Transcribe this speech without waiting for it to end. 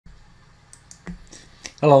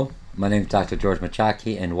Hello, my name is Dr. George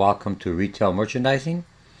Mochocki, and welcome to Retail Merchandising.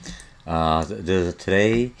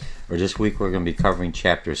 Today, or this week, we're going to be covering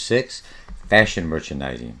Chapter 6, Fashion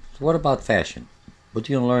Merchandising. So what about fashion? What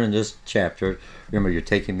you're going to learn in this chapter, remember you're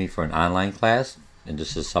taking me for an online class, and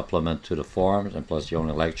this is supplement to the forums, and plus the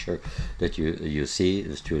only lecture that you see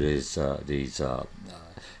is through these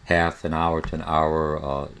half an hour to an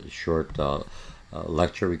hour short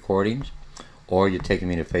lecture recordings. Or you're taking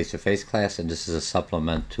me to face-to-face class, and this is a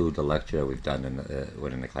supplement to the lecture that we've done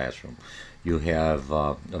within the classroom. You have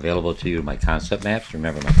available to you my concept maps.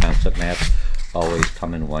 Remember, my concept maps always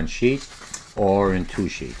come in one sheet or in two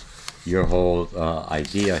sheets. Your whole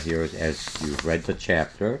idea here is, as you've read the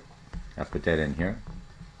chapter, I'll put that in here,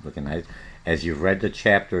 looking nice. As you've read the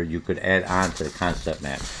chapter, you could add on to the concept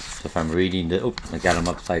map. So if I'm reading the, oops, I got them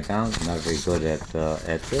upside down. I'm not very good at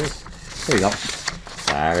this. There you go.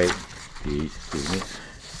 Sorry. Excuse me.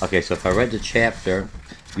 Okay, so if I read the chapter,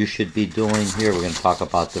 you should be doing here, we're going to talk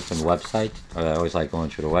about different websites. I always like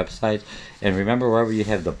going through the websites. And remember, wherever you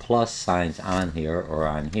have the plus signs on here or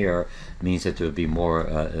on here, means that there will be more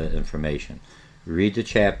information. Read the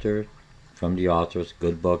chapter from the authors.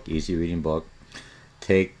 Good book, easy reading book.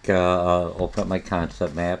 Open up my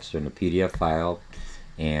concept maps. They're in a PDF file.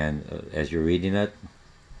 And as you're reading it,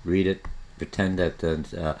 read it. Pretend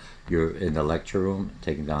that you're in the lecture room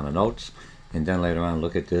taking down the notes, and then later on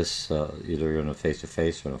look at this, either in a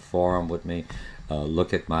face-to-face or in a forum with me.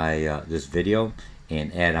 Look at my this video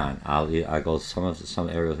and add on. I go some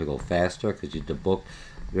areas will go faster because the book.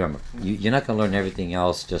 Remember, you're not going to learn everything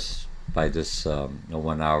else just by this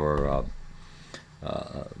 1 hour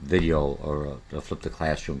video or flip the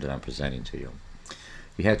classroom that I'm presenting to you.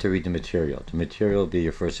 You have to read the material. The material will be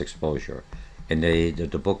your first exposure. And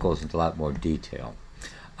the book goes into a lot more detail.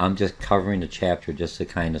 I'm just covering the chapter just to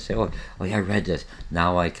kind of say, oh yeah, I read this.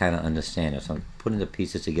 Now I kind of understand it. So I'm putting the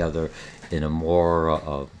pieces together in a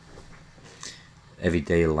more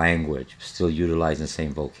everyday language, still utilizing the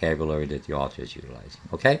same vocabulary that the author is utilizing.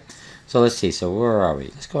 Okay? So let's see. So where are we?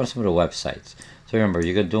 Let's go on some of the websites. So remember,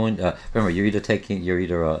 remember, you're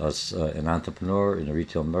either an entrepreneur in the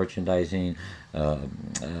retail merchandising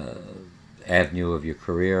avenue of your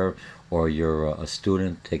career, or you're a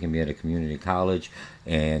student taking me at a community college,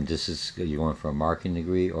 and you're going for a marketing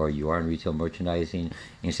degree, or you are in retail merchandising, and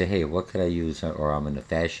you say, hey, what could I use? Or I'm in the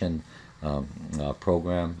fashion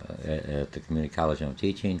program at the community college I'm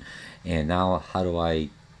teaching, and now how do I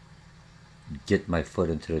get my foot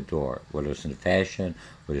into the door, whether it's in fashion,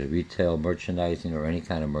 whether it's retail merchandising, or any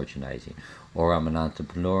kind of merchandising. Or I'm an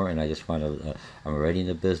entrepreneur and I just want to, I'm already in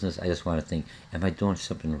the business, I just want to think, am I doing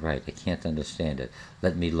something right? I can't understand it.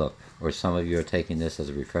 Let me look. Or some of you are taking this as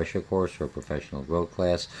a refresher course or a professional growth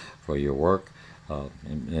class for your work.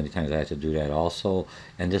 And many times I have to do that also.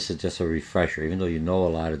 And this is just a refresher. Even though you know a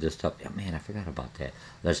lot of this stuff, oh man, I forgot about that.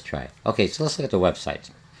 Let's try it. Okay, so let's look at the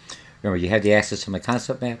websites. Remember, you have the access to my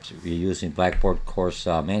concept maps. You're using Blackboard course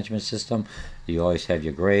management system. You always have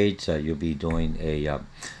your grades. You'll be doing a,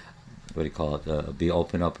 what do you call it,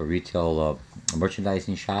 open up a retail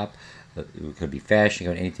merchandising shop. It could be fashion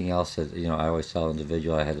or anything else. That, I always tell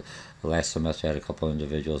individuals, I had, the last semester I had a couple of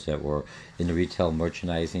individuals that were in the retail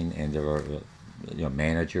merchandising, and there were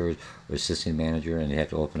managers or assistant manager, and they had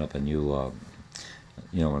to open up a new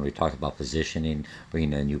when we talk about positioning,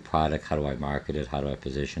 bringing in a new product, how do I market it, how do I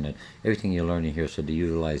position it, everything you're learning here, so to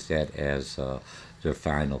utilize that as their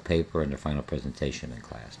final paper and their final presentation in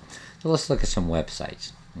class. So let's look at some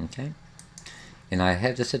websites, okay? And I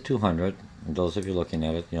have this at 200, and those of you looking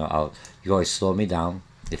at it, you always slow me down.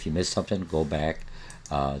 If you miss something, go back.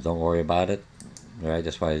 Don't worry about it, right?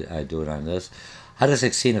 That's why I do it on this. How to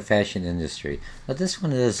succeed in the fashion industry. Now this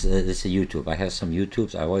one is a YouTube. I have some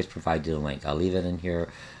YouTubes. I always provide you the link. I'll leave it in here.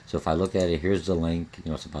 So if I look at it, here's the link.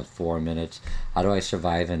 It's about 4 minutes. How do I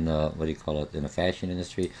survive in the, in the fashion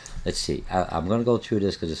industry? Let's see. I'm going to go through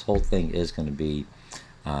this because this whole thing is going to be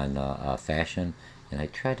on fashion. And I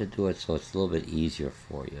try to do it so it's a little bit easier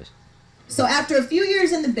for you. So after a few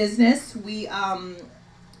years in the business, we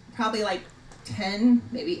probably like 10,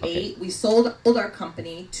 maybe 8. We sold our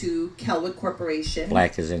company to Kelwood Corporation.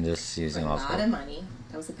 Black is in this season also. A lot of money.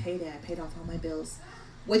 That was a payday. I paid off all my bills.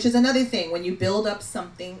 Which is another thing. When you build up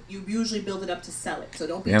something, you usually build it up to sell it. So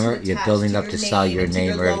don't be Remember, too attached you're building to up your to name sell your and to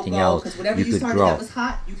name or everything else. Because whatever you started that was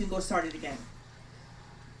hot, you can go start it again.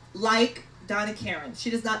 Like Donna Karen. She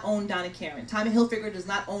does not own Donna Karen. Tommy Hilfiger does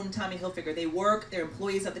not own Tommy Hilfiger. They work. They're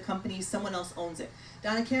employees of the company. Someone else owns it.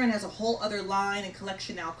 Donna Karen has a whole other line and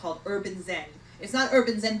collection now called Urban Zen. It's not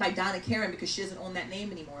Urban Zen by Donna Karen because she doesn't own that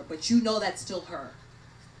name anymore, but that's still her.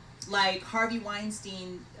 Like Harvey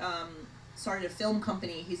Weinstein started a film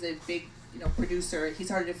company. He's a big, producer. He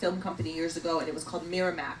started a film company years ago, and it was called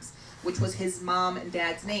Miramax, which was his mom and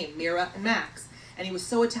dad's name, Mira and Max. And he was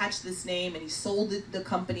so attached to this name, and he sold the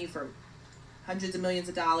company for hundreds of millions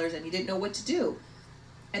of dollars, and he didn't know what to do.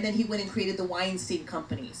 And then he went and created the Weinstein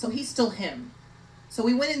Company. So he's still him. So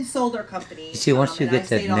we went and sold our company. You see, once you get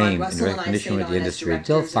that name and recognition with the industry,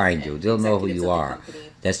 they'll find you. They'll know who you are.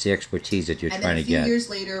 That's the expertise that you're trying to get. And then a few years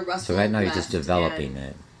later, Russell So right now you're just left, developing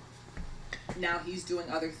it. Now he's doing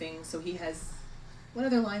other things. So he has, what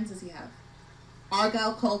other lines does he have?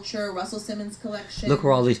 Argyle Culture, Russell Simmons Collection. Look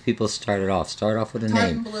where all these people started off. Start off with a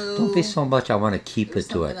name. Blue. Don't be so much, I want to keep it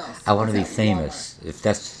to it. I want to be famous, if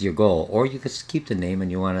that's your goal. Or you could keep the name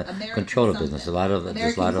and you want to control the business. There's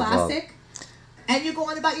a lot of Classic. And you go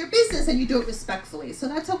on about your business and you do it respectfully. So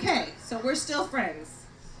that's okay. So we're still friends.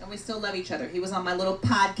 And we still love each other. He was on my little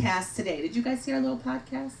podcast today. Did you guys see our little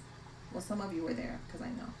podcast? Well, some of you were there, because I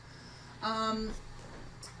know.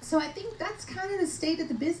 So I think that's kind of the state of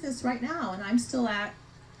the business right now. And I'm still at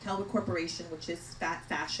Talbot Corporation, which is Fat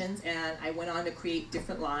Fashions, and I went on to create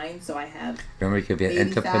different lines. So I have. Remember, you could be an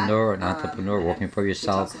entrepreneur, working for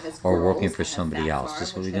yourself, or working for somebody else. This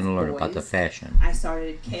is what we're going to learn about the fashion. I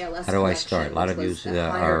started KLS. How do I start? A lot of you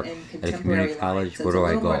are at a community college. Where do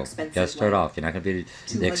I go? Just start off. You're not going to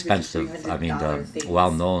be the expensive, the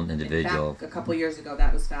well-known individual. Back a couple years ago,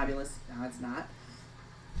 that was fabulous. Now it's not.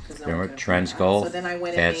 Remember, trends go. So then I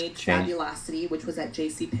went and made Fabulosity, which was at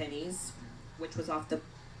JCPenney's, which was off the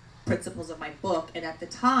principles of my book. And at the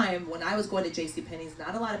time, when I was going to JCPenney's,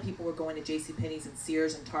 not a lot of people were going to JCPenney's and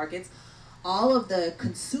Sears and Targets. All of the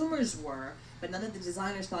consumers were, but none of the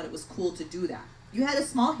designers thought it was cool to do that. You had a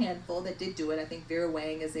small handful that did do it. I think Vera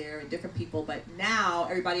Wang is there and different people. But now,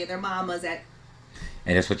 everybody and their mamas at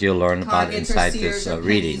and that's what you'll learn about inside this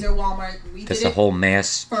reading. Or Walmart. That's the whole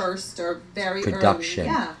mass first or very production.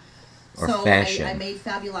 Early. Yeah. Or so fashion. I made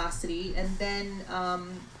Fabulosity, and then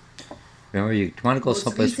remember, you want to go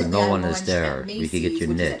someplace where no one is there, where you can get your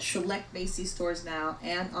niche. Select Macy's stores now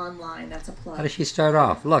and online. That's a plug. How does she start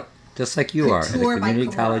off? Look, just like you are at a community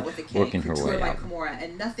college, working her way up.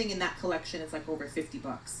 And nothing in that collection is like over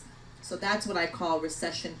 $50. So that's what I call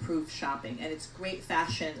recession-proof shopping, and it's great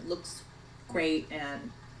fashion. It looks great,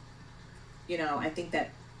 and I think that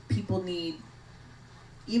people need,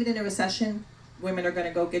 even in a recession, women are going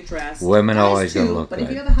to go get dressed. Women are always going to look good. But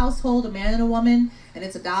if you have a household, a man and a woman, and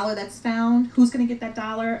it's $1 that's found, who's going to get that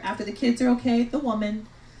 $1 after the kids are okay? The woman.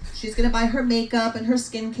 She's going to buy her makeup and her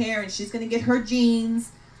skincare, and she's going to get her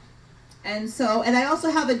jeans. And I also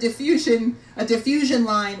have a diffusion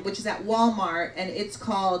line, which is at Walmart, and it's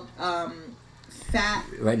called Fat.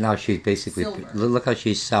 Right now, she's basically Silver. Look how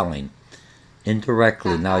she's selling.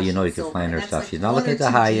 Indirectly, now you know you can find her stuff. She's not looking at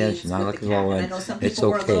the high end. She's not looking at the low end. I know some It's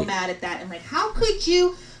people were a little okay. mad at that and like, how could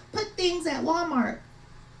you put things at Walmart?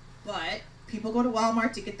 But people go to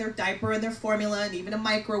Walmart to get their diaper and their formula and even a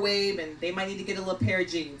microwave, and they might need to get a little pair of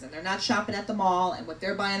jeans, and they're not shopping at the mall, and what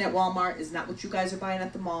they're buying at Walmart is not what you guys are buying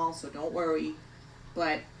at the mall, so don't worry.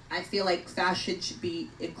 But I feel like fashion should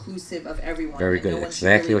be inclusive of everyone. Very good. No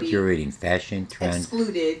Exactly what you're reading. Fashion, trend.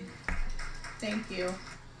 Excluded. Thank you.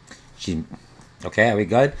 Okay, are we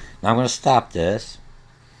good? Now I'm going to stop this.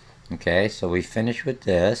 Okay, so we finish with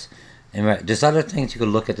this. And there's other things you can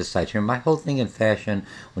look at the sites. My whole thing in fashion,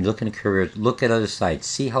 when you're looking at careers, look at other sites.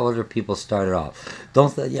 See how other people started off.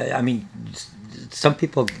 Some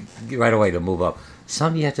people right away to move up.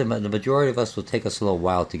 Some you have to. The majority of us will take us a little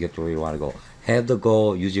while to get to where you want to go. Have the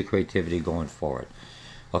goal. Use your creativity going forward.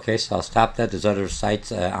 Okay, so I'll stop that. There's other sites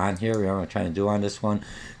on here. Remember, I'm trying to do on this one.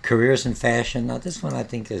 Careers in fashion. Now, this one I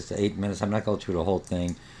think is 8 minutes. I'm not going through the whole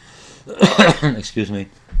thing. Excuse me.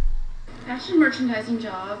 Fashion merchandising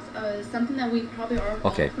jobs is something that we probably are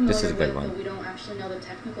all familiar this is a good with, one. but we don't actually know the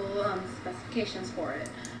technical specifications for it.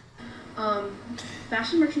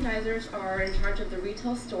 Fashion merchandisers are in charge of the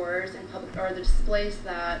retail stores and the displays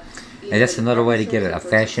that. And that's another way to get it, a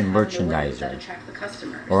fashion merchandiser. That attract the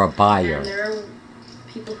customers. Or a buyer. And there are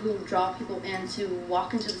people who draw people in to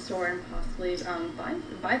walk into the store and possibly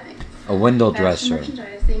buy things. A window dresser. Fashion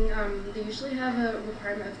merchandising, they usually have a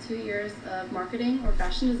requirement of 2 years of marketing or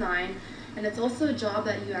fashion design, and it's also a job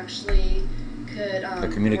that you actually could. The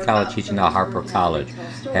community college teaching now, Harper College,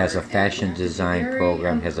 has a fashion design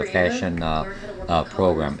program, has a fashion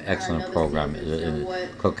program, excellent program in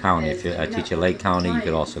Cook County. If you teach at Lake County, you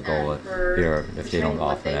could also go here if they don't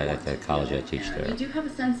offer that at the college I teach there. You do have a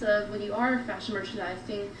sense of when you are fashion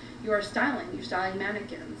merchandising, you're styling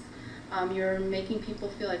mannequins. You're making people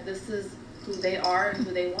feel like this is who they are and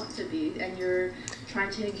who they want to be, and you're trying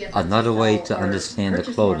to get another way to sell or understand the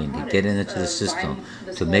purchase more clothing, to products, get into the system, buying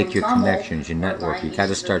the to full make your ensemble connections, your or network. buying You each got to of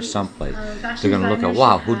the start piece. someplace. Fashion They're going to look at, designers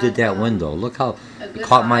wow, should who did that have, window? Look how a it good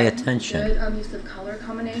caught my eye, attention. good use of color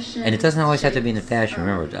combination. And it doesn't always have to be in the shapes, fashion.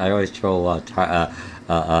 Remember, I always throw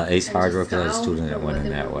Ace and Hardware just because I had a style student for that what went in they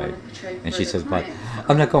that would way. want to portray And for she their says, but clients.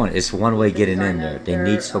 I'm not going. It's one way The getting in design there. of They their,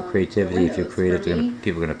 need some creativity. If you're windows. creative, For me,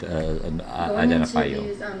 people are going to going identify into you.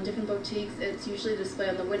 these different boutiques, it's usually displayed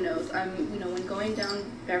on the windows. When going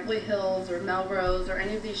down Beverly Hills or Melrose or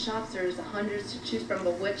any of these shops, there's hundreds to choose from,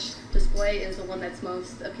 but which display is the one that's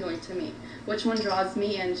most appealing to me? Which one draws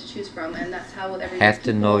me in to choose from? And that's how with every Have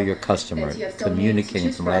to know your customer. you have so many to Communicating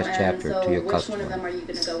choose from last and chapter so to your which customer. one of them are you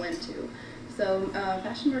going to go into? So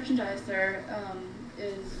fashion merchandiser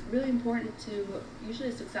is really important to usually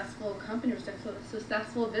a successful company or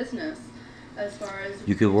successful business. As far as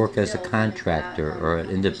You could work as a sales and contractor that, or an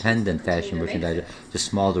independent fashion continue to make merchandiser, sales. the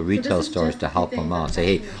smaller retail this is stores just to a few help them things out. on Say,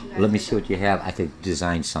 hey, fashion let me merchandising. see what you have. I could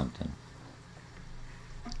design something.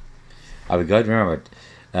 Are we good? Remember,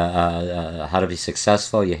 how to be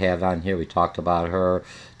successful. You have on here. We talked about her.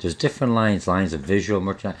 There's different lines of visual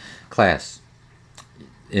merchandise class.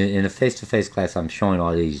 In a face-to-face class, I'm showing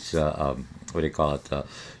all these what do you call it,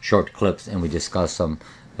 short clips, and we discuss them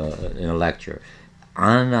in a lecture.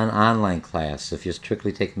 On an online class, if you're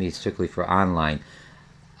strictly taking me strictly for online,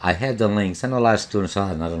 I had the links. I know a lot of students,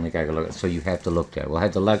 another link I can look at, so you have to look at. We'll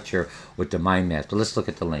have the lecture with the mind maps, but let's look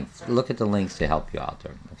at the links. Look at the links to help you out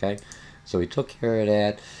there, okay? So we took care of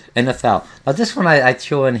that. NFL. Now this one I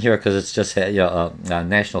threw in here because it's just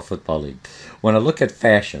National Football League. When I look at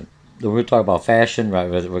fashion, we're talking about fashion, right?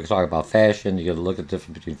 We're talking about fashion. You're going to look at the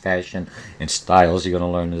difference between fashion and styles. You're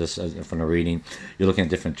going to learn this from the reading. You're looking at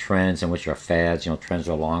different trends and which are fads. Trends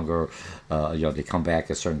are longer. They come back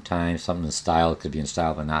at certain times. Something in style could be in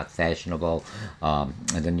style but not fashionable. And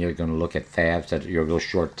then you're going to look at fads that you're a real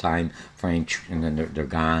short time frame, and then they're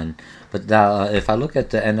gone. But if I look at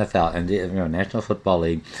the NFL and the National Football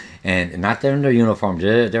League, and not they're in their uniforms,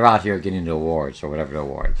 they're out here getting the awards or whatever the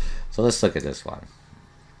award. So let's look at this one.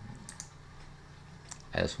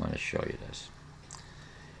 I just want to show you this.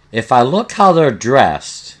 If I look how they're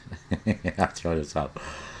dressed, I'll throw this up.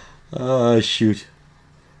 Oh, shoot.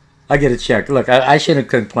 I get a check. Look, I shouldn't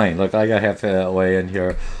complain. Look, I got halfway in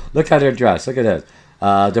here. Look how they're dressed. Look at this.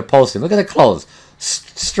 They're posting. Look at the clothes.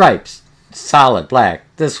 Stripes. Solid black.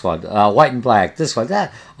 This one. White and black. This one.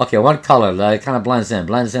 That. Okay, one color. It kind of blends in.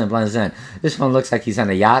 Blends in. Blends in. This one looks like he's on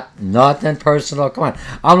a yacht. Nothing personal. Come on.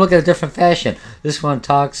 I'm looking at a different fashion. This one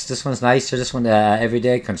talks. This one's nicer. This one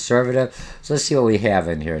everyday, conservative. So let's see what we have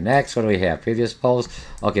in here. Next, what do we have? Previous polls.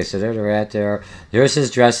 Okay, so there they're at there. Here's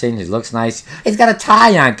his dressing. He looks nice. He's got a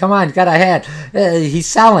tie on. Come on. He's got a hat. He's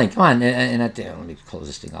selling. Come on. And let me close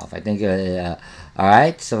this thing off. I think, all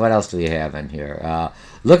right. So what else do we have in here?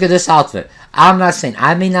 Look at this outfit. I'm not saying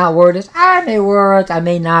I may not wear this. I may wear it. I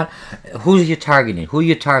may not. Who are you targeting? Who are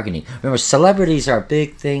you targeting? Remember, celebrities are a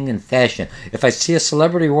big thing in fashion. If I see a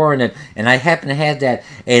celebrity wearing it and I happen to have that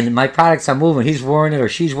and my products are moving, he's wearing it or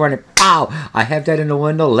she's wearing it, pow! I have that in the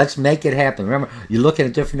window. Let's make it happen. Remember, you're looking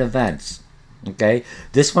at different events. Okay,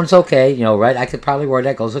 this one's okay. Right? I could probably wear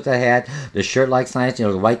that. Goes with the hat. The shirt looks nice.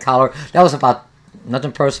 The white collar. That was about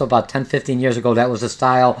nothing personal. About 10, 15 years ago, that was the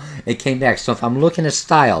style. It came back. So if I'm looking at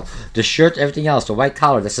style, the shirt, everything else, the white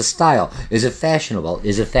collar, that's a style. Is it fashionable?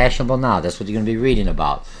 Is it fashionable now? That's what you're going to be reading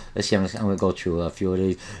about. Let's see. I'm going to go through a few of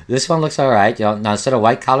these. This one looks all right. Now instead of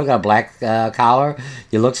white collar, got a black collar.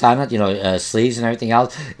 He looks on it. Sleeves and everything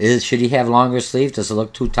else. Should he have longer sleeves? Does it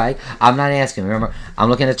look too tight? I'm not asking. Remember, I'm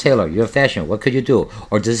looking at tailor. You're a fashion. What could you do?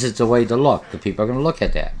 Or this is the way to look. The people are going to look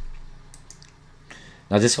at that.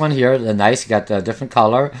 Now this one here, nice, got a different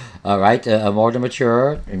color, right, more than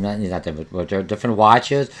mature, not that, but there are different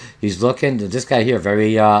watches. He's looking, this guy here,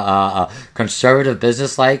 very conservative,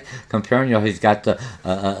 business-like, comparing, he's got the,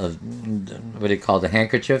 what do you call it, the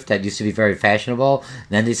handkerchief that used to be very fashionable. And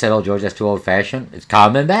then they said, oh, George, that's too old-fashioned. It's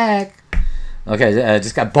coming back. Okay,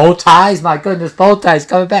 just got bow ties. My goodness, bow ties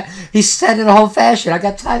coming back. He's setting the whole fashion. I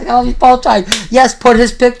got all these bow ties. Yes, put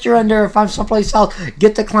his picture in there if I'm someplace else.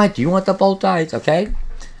 Get the client. Do you want the bow ties? Okay.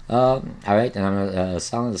 All right, and I'm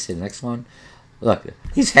selling. Let's see the next one. Look,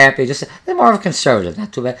 he's happy. Just they're more of a conservative,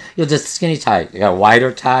 not too bad. Just skinny ties. You got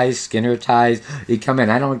wider ties, skinnier ties. You come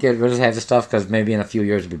in. I don't get rid of half the stuff because maybe in a few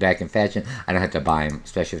years we'll be back in fashion. I don't have to buy them,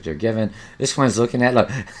 especially if they're given. This one's looking at.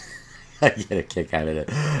 Look. I get a kick out of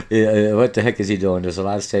it. What the heck is he doing? There's a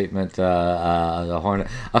lot of statement. The Hornet.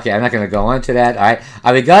 Okay, I'm not going to go into that. All right.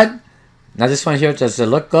 Are we good? Now this one here, does it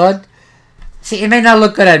look good? See, it may not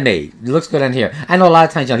look good on me. It looks good on here. I know a lot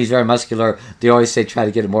of times, he's very muscular. They always say try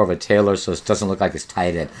to get it more of a tailor so it doesn't look like it's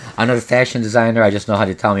tied in. I'm not a fashion designer. I just know how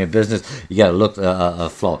to tell me a business. You got to look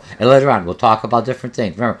flow. And later on, we'll talk about different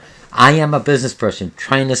things. Remember, I am a business person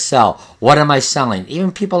trying to sell. What am I selling?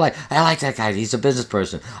 Even people like, I like that guy. He's a business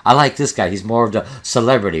person. I like this guy. He's more of the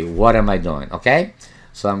celebrity. What am I doing? Okay?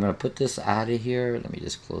 So I'm going to put this out of here. Let me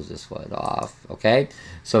just close this one off. Okay?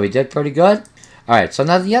 So we did pretty good. All right, so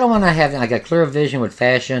now the other one I got clear vision with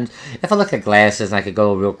fashion. If I look at glasses, I could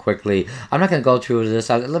go real quickly. I'm not going to go through this.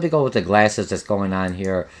 Let me go with the glasses that's going on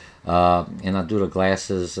here. And I'll do the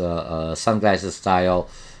glasses, sunglasses style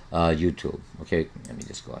YouTube. Okay, let me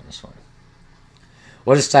just go on this one.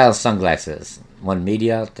 What is style sunglasses? One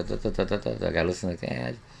media. I got to listen to the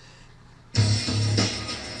ad.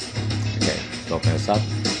 Okay, let's open this up.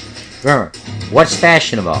 Remember, what's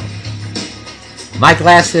fashionable? My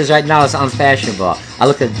glasses right now is unfashionable. I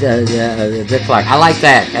look at Dick Clark. I like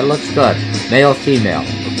that. That looks good. Male, female.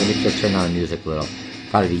 Let me just turn on the music a little.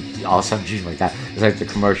 Probably be awesome like that. It's like the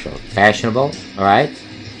commercial. Fashionable. All right.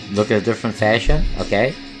 Look at a different fashion.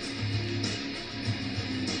 Okay.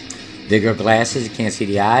 Bigger glasses. You can't see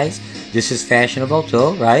the eyes. This is fashionable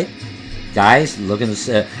too, right? Guys, look at this.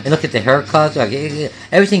 And look at the haircut. Okay.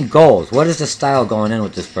 Everything goes. What is the style going in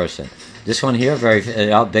with this person? This one here, very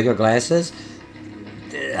bigger glasses.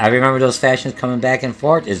 I remember those fashions coming back and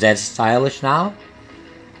forth. Is that stylish now?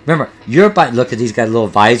 Remember, you're buying. Look at these got little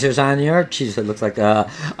visors on here. Jeez, it looks like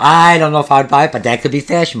I don't know if I'd buy it, but that could be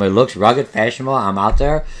fashionable. It looks rugged, fashionable. I'm out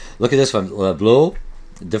there. Look at this one, blue,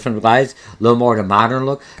 different guys, a little more of the modern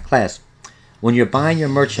look. Class, when you're buying your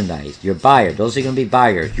merchandise, your buyer, those are going to be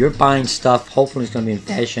buyers. You're buying stuff. Hopefully, it's going to be in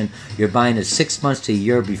fashion. You're buying it 6 months to a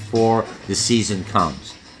year before the season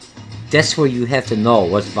comes. That's where you have to know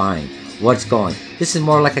what's buying. What's going? This is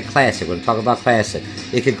more like a classic. We're going to talk about classic.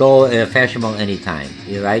 It could go fashionable anytime.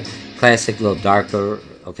 You're right? Classic, a little darker.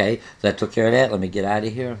 Okay? So that took care of that. Let me get out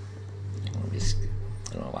of here. I don't want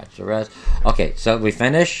to watch the rest. Okay, so we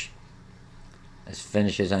finish. As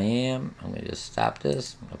finished as I am. I'm going to just stop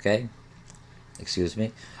this. Okay? Excuse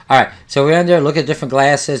me. Alright, so we're in there. Look at different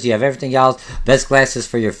glasses. You have everything else. Best glasses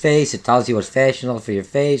for your face. It tells you what's fashionable for your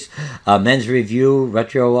face. Men's review,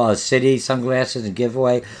 retro city sunglasses and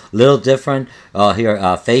giveaway. Little different.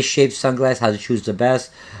 Here, face shaped sunglasses. How to choose the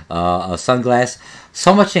best. Sunglass.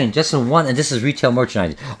 So much in just in one, and this is retail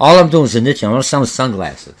merchandising. All I'm doing is a niche. I'm going to sell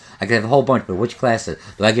sunglasses. I can have a whole bunch, but which glasses?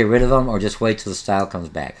 Do I get rid of them or just wait till the style comes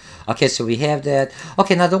back? Okay, so we have that.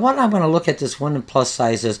 Okay, now the one I'm going to look at this one in plus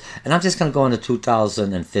sizes, and I'm just going to go into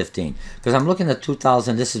 2015 because I'm looking at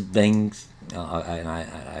 2000. This is Bing's.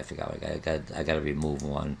 I forgot. I got to remove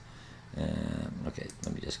one. Okay,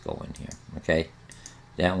 let me just go in here. Okay,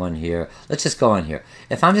 that one here. Let's just go in here.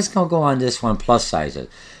 If I'm just going to go on this one plus sizes.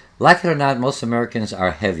 Like it or not, most Americans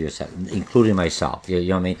are heavier, including myself. You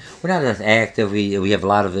know what I mean? We're not as active. We have a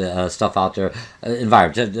lot of stuff out there.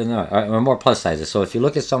 Environment. We're more plus sizes. So if you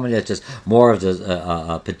look at somebody that's just more of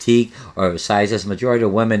the petite or sizes, majority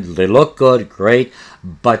of women, they look good, great,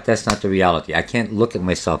 but that's not the reality. I can't look at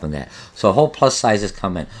myself in that. So whole plus sizes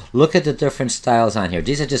come in. Look at the different styles on here.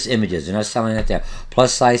 These are just images. They're not selling it there.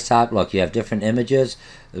 Plus size top. Look, you have different images.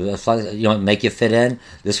 Make you fit in.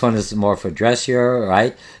 This one is more for dressier,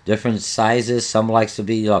 right? Different sizes. Some likes to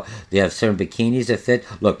be, they have certain bikinis that fit.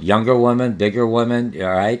 Look, younger women, bigger women, all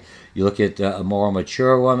right? You look at a more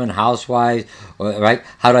mature woman, housewives, right?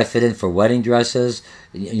 How do I fit in for wedding dresses?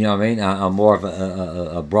 You know what I mean? I'm more of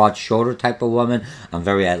a broad shoulder type of woman. I'm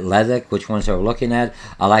very athletic. Which ones are we looking at?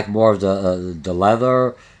 I like more of the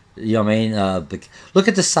leather. You know what I mean? Look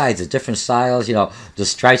at the sizes, different styles. You know, the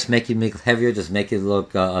stripes make you look heavier. Does make it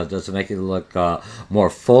look more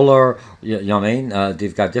fuller? You know what I mean?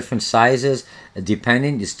 They've got different sizes.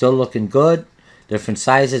 Depending, you're still looking good. Different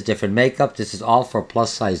sizes, different makeup. This is all for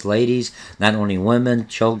plus size ladies, not only women,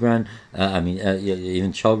 children.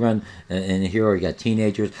 Even children. And here we got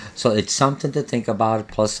teenagers. So it's something to think about.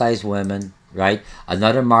 Plus size women. Right?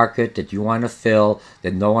 Another market that you want to fill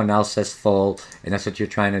that no one else has full, and that's what you're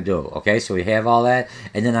trying to do. Okay, so we have all that,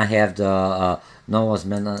 and then I have the no one's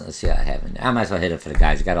men. Let's see, I haven't. I might as well hit it for the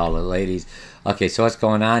guys. I got all the ladies. Okay, so what's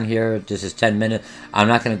going on here? This is 10 minutes. I'm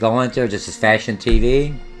not going to go into it. This is fashion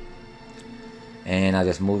TV, and I'll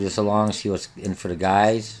just move this along. See what's in for the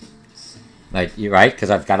guys. Like you're right, because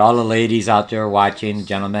I've got all the ladies out there watching,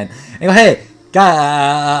 gentlemen. And go, hey.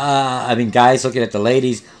 Guys looking at the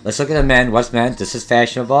ladies. Let's look at the men. What's men? This is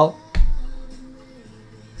fashionable.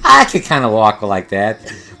 I could kind of walk like that.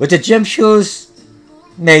 With the gym shoes,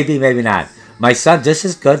 maybe, maybe not. My son, this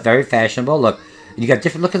is good. Very fashionable. Look, You got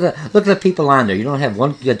different. Look at the people on there. You don't have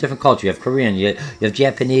one. You got different culture. You have Korean. You have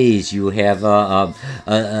Japanese. You have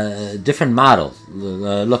different models.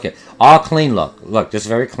 Look at all clean look. Look, this is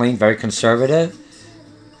very clean, very conservative,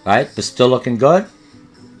 right? But still looking good,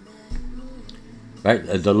 right?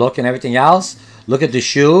 The look and everything else. Look at the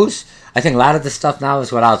shoes. I think a lot of the stuff now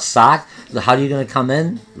is without sock. How are you gonna come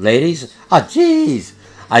in, ladies? Oh, jeez.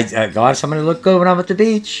 I go on. Somebody look good when I'm at the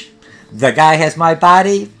beach. The guy has my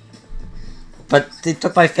body. But they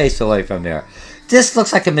took my face away from there. This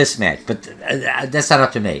looks like a mismatch, but that's not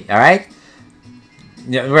up to me, all right?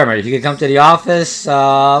 Remember, if you can come to the office,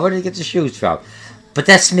 where did you get the shoes from? But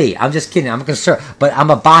that's me. I'm just kidding. I'm concerned. But I'm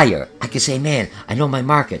a buyer. I can say, man, I know my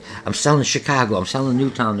market. I'm selling Chicago. I'm selling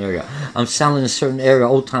Newtown area. I'm selling a certain area,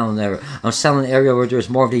 Old Town area. I'm selling an area where there's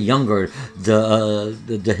more of the younger, the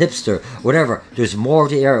hipster, whatever. There's more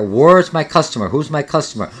of the area. Where's my customer? Who's my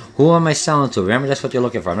customer? Who am I selling to? Remember, that's what you're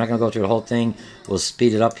looking for. I'm not going to go through the whole thing. We'll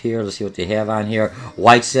speed it up here. Let's see what they have on here.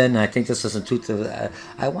 White's in. I think this was in 2000.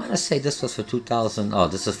 I want to say this was for 2000. Oh,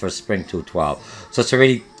 this is for spring 2012. So it's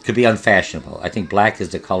already could be unfashionable. I think black is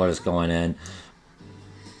the color that's going in.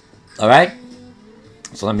 All right.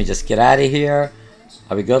 So let me just get out of here.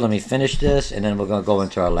 Are we good? Let me finish this, and then we're going to go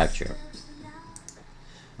into our lecture.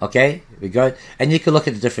 Okay, we good? And you can look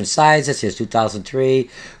at the different sizes. Here's 2003.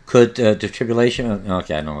 Could the tribulation...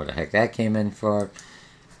 Okay, I know where the heck that came in for.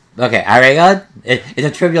 Okay, all right, good? If the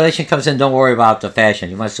tribulation comes in, don't worry about the fashion.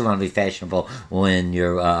 You must still want to be fashionable when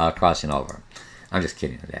you're crossing over. I'm just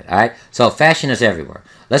kidding with that, all right? So fashion is everywhere.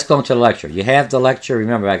 Let's go into the lecture. You have the lecture.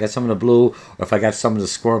 Remember, I got some of the blue, or if I got some of the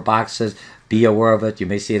score boxes, be aware of it. You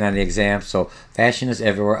may see it on the exam. So fashion is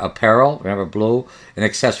everywhere. Apparel, remember blue, and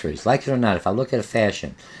accessories. Like it or not, if I look at a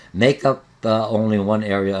fashion, makeup, only one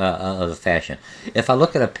area of the fashion. If I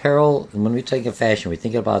look at apparel, when we think of fashion, we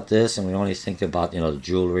think about this, and we only think about, the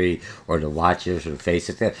jewelry or the watches or the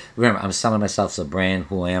faces. Remember, I'm selling myself as a brand.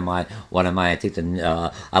 Who am I? What am I? I think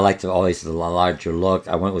I like to always the larger look.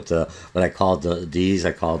 I went with what I called these.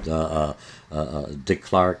 I called Dick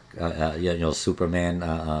Clark,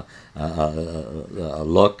 Superman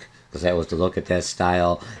look. Because that was the look at that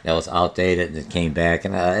style. That was outdated, and it came back,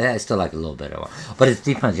 and I still like a little bit of it. But it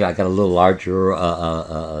depends. I got a little larger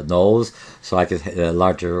nose, so I could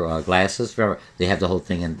larger glasses. Remember, they have the whole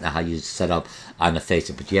thing and how you set up on the face.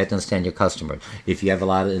 But you have to understand your customer. If you have a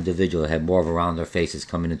lot of individuals that have more of around their faces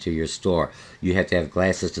coming into your store, you have to have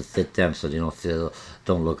glasses to fit them so they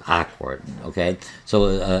don't look awkward. Okay.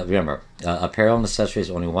 So remember, apparel and accessories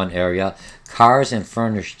only one area. Cars and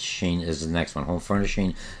furnishing is the next one. Home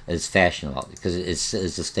furnishing is fashionable because it's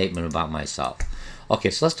a statement about myself. Okay,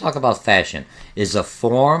 so let's talk about fashion. It's a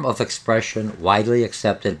form of expression widely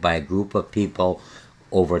accepted by a group of people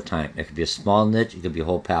over time. It could be a small niche, it could be a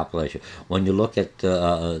whole population. When you look at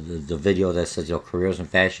the video that says careers in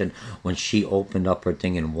fashion, when she opened up her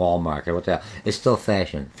thing in Walmart or what the hell, it's still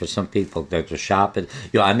fashion for some people. They're to shop it.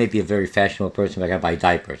 I may be a very fashionable person, but I gotta buy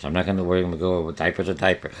diapers. I'm not gonna worry. I'm gonna go with diapers or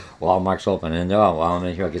diaper. Walmart's open, and while I'm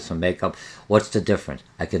in here, I get some makeup. What's the difference?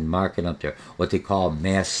 I can mark it up there. What they call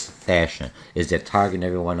mass fashion is that Target and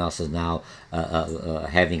everyone else is now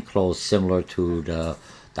having clothes similar to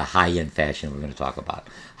the high-end fashion we're going to talk about.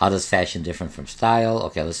 How does fashion differ from style?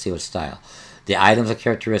 Okay, let's see what style. The items are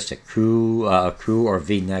characteristic. Crew or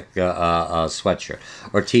V-neck sweatshirt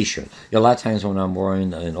or T-shirt. A lot of times when I'm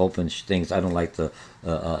wearing an open things, I don't like the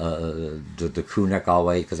crew neck all the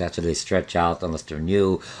way because after they stretch out unless they're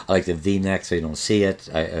new. I like the V-neck so you don't see it.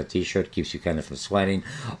 A T-shirt keeps you kind of from sweating.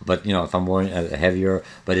 But if I'm wearing a heavier,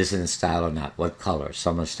 but is it in style or not? What color?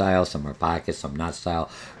 Some are style, some are pockets, some not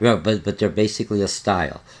style. But they're basically a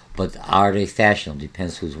style. But are they fashionable?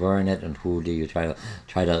 Depends who's wearing it and who do you try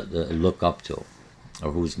to look up to,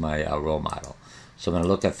 or who's my role model. So I'm going to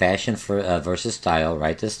look at fashion versus style.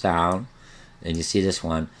 Write this down, and you see this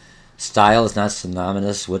one. Style is not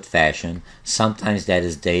synonymous with fashion. Sometimes that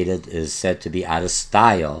is dated, is said to be out of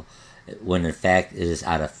style, when in fact it is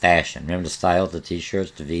out of fashion. Remember the style, the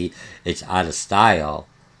T-shirts, the V, it's out of style.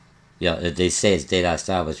 They say it's dated out of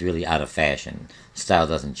style, but it's really out of fashion. Style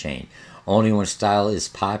doesn't change. Only when style is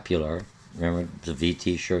popular, remember the V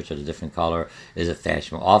T-shirts or the different color, is it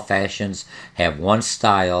fashionable. All fashions have one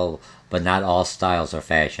style, but not all styles are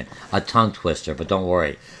fashion. A tongue twister, but don't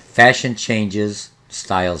worry. Fashion changes,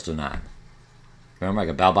 styles do not. Remember, like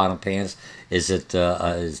a bell-bottom pants, that's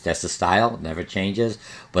the style, it never changes,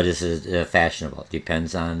 but is it fashionable? It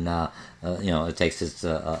depends on, it takes its,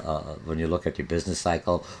 when you look at your business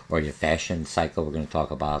cycle or your fashion cycle, we're going to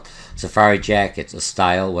talk about safari jackets, a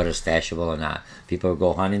style, whether it's fashionable or not. People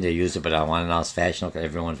go hunting, they use it, but I want it now it's fashionable because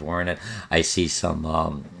everyone's wearing it. I see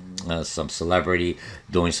some some celebrity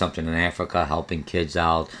doing something in Africa, helping kids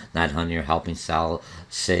out, not hunting, or helping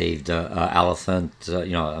save the elephant.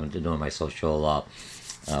 I'm doing my social,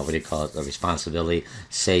 what do you call it, responsibility,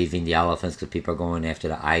 saving the elephants because people are going after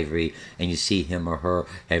the ivory, and you see him or her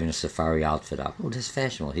having a safari outfit up. Oh, that's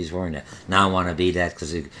fashionable. He's wearing that. Now I want to be that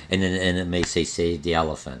and it may say save the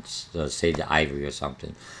elephants, save the ivory or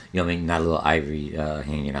something. Not a little ivory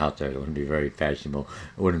hanging out there. It wouldn't be very fashionable.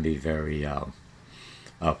 It wouldn't be very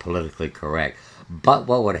politically correct. But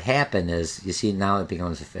what would happen is, you see, now it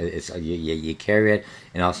becomes, you carry it,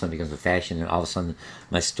 and all of a sudden it becomes a fashion, and all of a sudden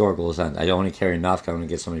my store goes on. I only carry enough because I want to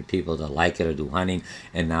get so many people to like it or do hunting,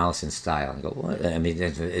 and now it's in style. I go, what? I mean,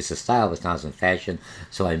 it's a style, but it's not in fashion,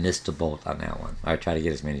 so I missed the boat on that one. I try to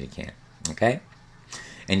get as many as you can, okay?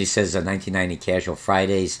 And he says 1990 Casual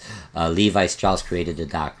Fridays, Levi Strauss created the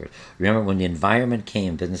Dockers. Remember, when the environment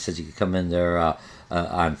came, businesses, you could come in there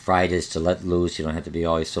on Fridays to let loose. You don't have to be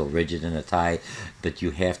always so rigid in a tie, but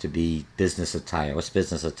you have to be business attire. What's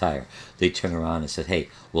business attire? They turn around and said, hey,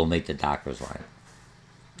 we'll make the Dockers line.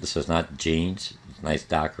 This is not jeans, it's nice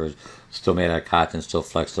Dockers, still made out of cotton, still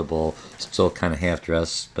flexible, still kind of half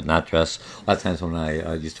dressed, but not dressed. A lot of times when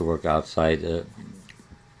I used to work outside,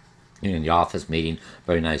 in the office meeting,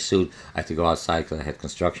 very nice suit. I had to go outside because I had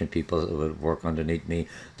construction people that would work underneath me.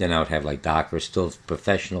 Then I would have like Dockers, still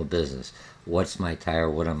professional business. What's my tire?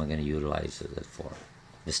 What am I going to utilize it for?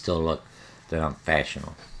 To still look that I'm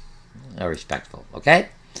fashionable, respectful. Okay?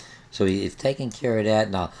 So you've taken care of that.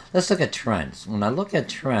 Now, let's look at trends. When I look at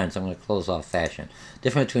trends, I'm going to close off fashion.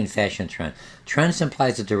 Difference between fashion and trend. Trends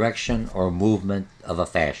implies the direction or movement of a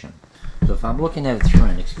fashion. So if I'm looking at a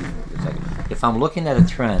trend, excuse me for a second. If I'm looking at a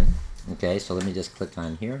trend, okay, so let me just click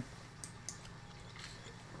on here.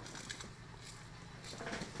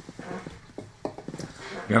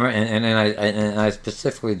 Remember, and I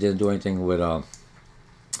specifically didn't do anything with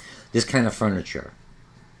this kind of furniture.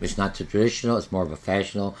 It's not too traditional. It's more of a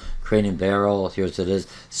fashionable. Crane and barrel. Here's it is.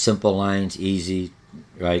 Simple lines, easy,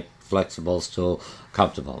 right? Flexible, still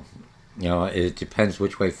comfortable. It depends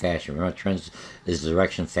which way fashion. Remember, trends is the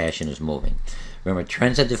direction fashion is moving. Remember,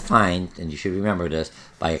 trends are defined, and you should remember this,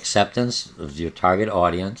 by acceptance of your target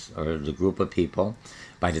audience or the group of people,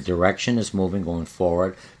 by the direction it's moving going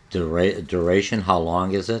forward, duration, how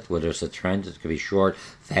long is it, whether it's a trend, it could be short,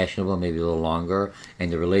 fashionable, maybe a little longer,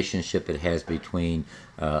 and the relationship it has between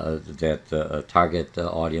that target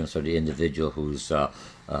audience or the individual who's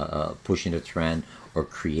pushing the trend or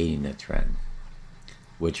creating the trend.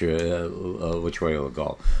 Which way it will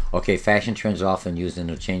go. Okay, fashion trends are often used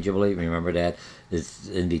interchangeably. Remember that. It's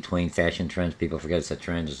in between fashion trends. People forget it's a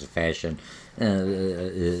trend, it's a fashion.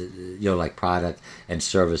 Like product and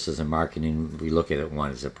services and marketing. We look at it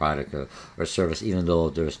one as a product or service, even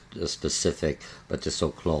though they're specific, but they're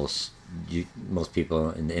so close. Most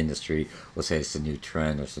people in the industry will say it's a new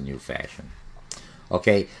trend or it's a new fashion.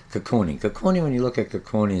 Okay, cocooning. Cocooning, when you look at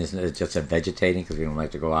cocooning, it's just a vegetating because we don't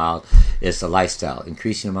like to go out. It's a lifestyle.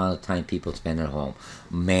 Increasing amount of time people spend at home.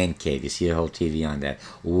 Man cave. You see the whole TV on that.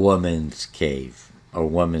 Woman's cave. Or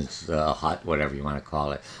woman's hut, whatever you want to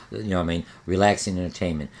call it. Relaxing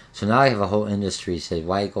entertainment. So now I have a whole industry that says,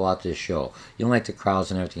 why go out to the show? You don't like the crowds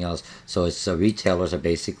and everything else. So it's retailers are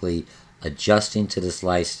basically adjusting to this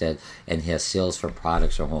lifestyle and has sales for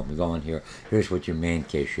products or home. You go in here, here's what your man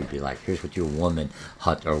cave should be like. Here's what your woman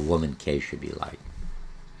hut or woman cave should be like.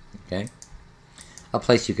 Okay? A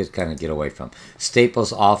place you could kind of get away from.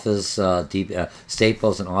 Staples, Office,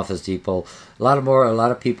 Staples and Office Depot. A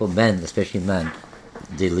lot of people, men, especially men,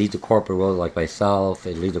 they leave the corporate world like myself.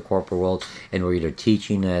 They leave the corporate world and we're either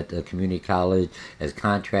teaching at a community college as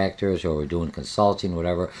contractors or we're doing consulting,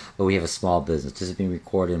 whatever, but we have a small business. This is being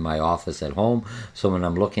recorded in my office at home. So when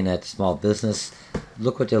I'm looking at small business,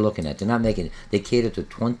 look what they're looking at. They're not making, they cater to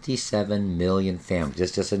 27 million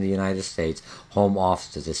families. Just in the United States, home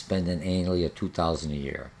offices. They're spending annually $2,000 a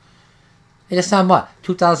year. And it's not what?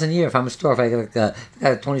 $2,000 a year. If I'm a store, if I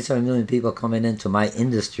got 27 million people coming into my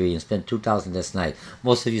industry and spend $2,000 this night,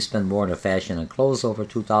 most of you spend more in fashion and clothes, over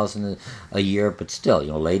 $2,000 a year. But still,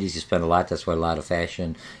 ladies, you spend a lot. That's why a lot of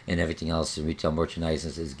fashion and everything else in retail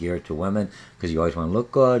merchandising is geared to women because you always want to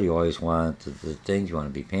look good. You always want the things. You want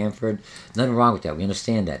to be pampered. Nothing wrong with that. We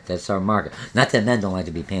understand that. That's our market. Not that men don't like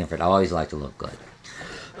to be pampered. I always like to look good.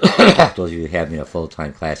 Those of you who have me in a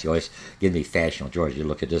full-time class, you always give me fashionable. George, you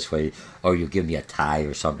look at this way, or you give me a tie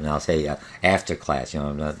or something else. Hey, after class,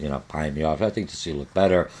 I'm not, pieing me off. I think this you look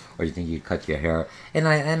better, or you think you cut your hair, and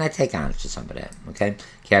I take homage to some of that. Okay,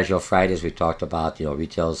 Casual Fridays we talked about.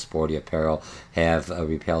 Retail, sporty apparel have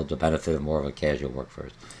repelled the benefit of more of a casual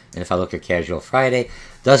workforce. And if I look at Casual Friday,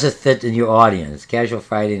 does it fit in your audience? Casual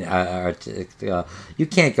Friday, you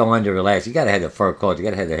can't go under relaxed. You got to have the fur coat. You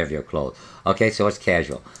got to have the heavier clothes. Okay, so it's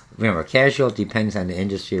casual. Remember, casual depends on the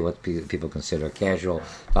industry, what people consider casual.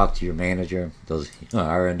 Talk to your manager, those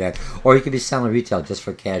are in that. Or you could be selling retail just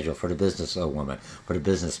for casual, for the business woman, for the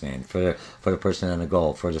businessman, for the person on the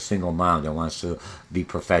go, for the single mom that wants to be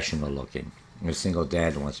professional looking. The single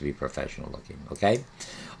dad that wants to be professional looking, okay?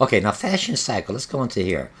 Okay, now fashion cycle, let's go into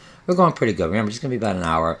here. We're going pretty good. Remember, it's going to be about an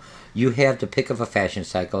hour. You have the pick of a fashion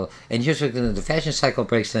cycle, and here's what the fashion cycle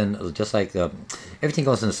breaks in, just like everything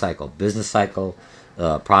goes in a cycle. Business cycle,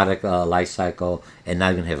 product life cycle, and now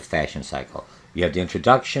you're going to have a fashion cycle. You have the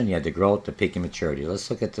introduction, you have the growth, the peak and maturity. Let's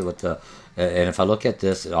look at and if I look at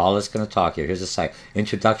this, all it's going to talk here. Here's the cycle.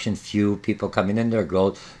 Introduction, few people coming in there.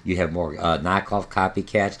 Growth, you have more knockoff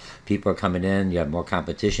copycats. People are coming in. You have more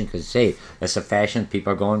competition because, hey, that's a fashion.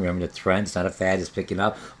 People are going. Remember the trend. It's not a fad. It's picking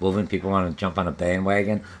up, moving. People want to jump on a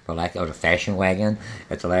bandwagon or a fashion wagon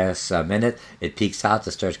at the last minute. It peaks out.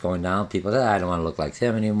 It starts going down. People say, I don't want to look like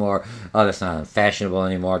him anymore. Oh, that's not fashionable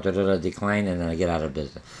anymore. Decline, and then I get out of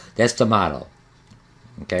business. That's the model.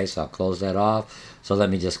 Okay, so I'll close that off. So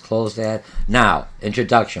let me just close that. Now,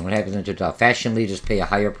 introduction. What happens in introduction? Fashion leaders pay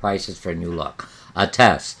higher prices for a new look. A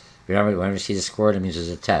test. Remember, whenever you see the squirt, it means there's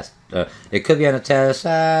a test. It could be on a test,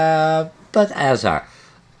 but as are.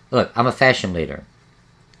 Look, I'm a fashion leader.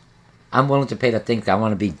 I'm willing to pay to think I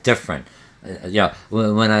want to be different.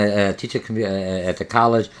 When I teach at the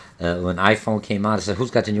college, when iPhone came out, I said, who's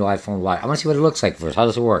got the new iPhone? Why? I want to see what it looks like first. How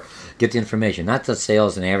does it work? Get the information. Not the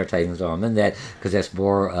sales and advertising. So I'm in that because that's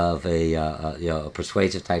more of a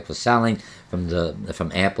persuasive type of selling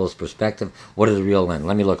from Apple's perspective. What is the real lens?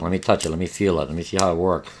 Let me look. Let me touch it. Let me feel it. Let me see how it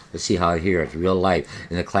works. Let's see how I hear it. Real life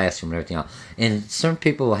in the classroom and everything else. And some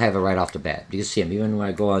people will have it right off the bat. You can see them. Even when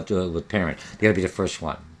I go out to it with parents, they got to be the first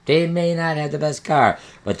one. They may not have the best car,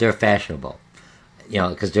 but they're fashionable,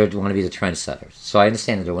 because they want to be the trendsetters. So I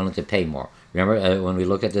understand that they're willing to pay more. Remember, when we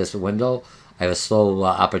look at this window, I have a slow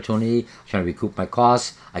opportunity, I'm trying to recoup my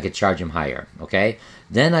costs, I could charge them higher, okay?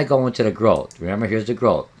 Then I go into the growth. Remember, here's the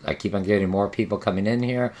growth. I keep on getting more people coming in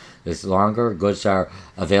here. It's longer. Goods are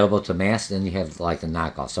available to mass. Then you have like a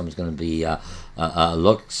knockoff. Someone's going to be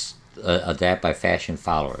looks adapt by fashion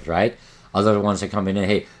followers, right? Other ones are coming in,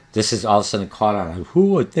 hey, this is all of a sudden caught on. Who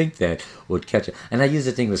would think that would catch it? And I use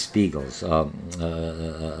the thing with Spiegels.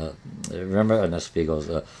 Remember? Not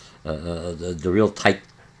Spiegels. The real tight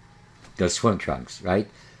swim trunks, right?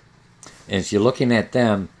 And if you're looking at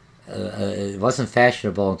them, it wasn't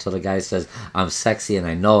fashionable until the guy says, I'm sexy and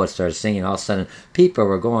I know it, started singing. All of a sudden, people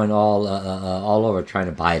were going all over trying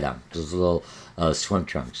to buy them. Those little swim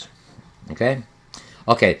trunks. Okay?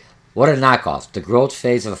 Okay, what are knockoffs? The growth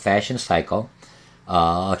phase of a fashion cycle.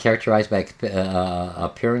 Characterized by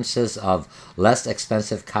appearances of less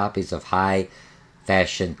expensive copies of high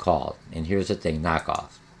fashion called. And here's the thing,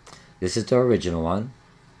 knockoff. This is the original one.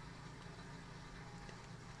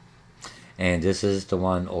 And this is the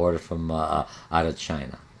one ordered from out of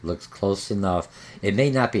China. Looks close enough. It may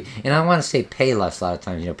not be, and I want to say Payless a lot of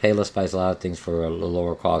times. Payless buys a lot of things for a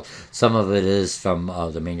lower cost. Some of it is from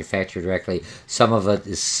the manufacturer directly. Some of it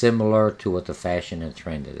is similar to what the fashion and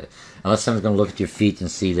trend is. Unless someone's going to look at your feet and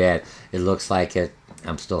see that it looks like it,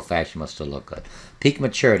 I'm still fashion, must still look good. Peak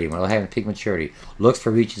maturity. When I have peak maturity, looks for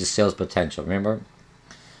reaching the sales potential. Remember,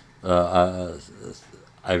 I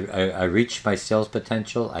reached my sales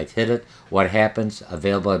potential. I've hit it. What happens?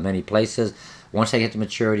 Available at many places. Once I get to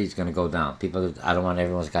maturity, it's going to go down. I don't want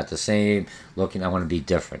everyone's got the same looking. I want to be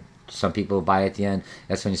different. Some people buy at the end.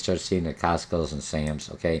 That's when you start seeing the Costco's and Sam's,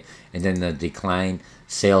 okay? And then the decline,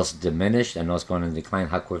 sales diminished. I know it's going to decline.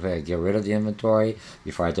 How quickly I get rid of the inventory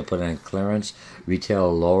before I have to put it on clearance.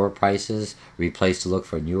 Retail lower prices. Replace the look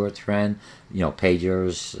for a newer trend.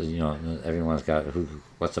 Pagers. Everyone's got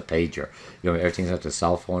what's a pager? Everything's got the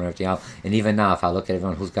cell phone and everything else. And even now, if I look at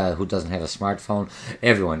everyone who doesn't have a smartphone,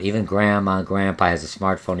 everyone, even grandma and grandpa has a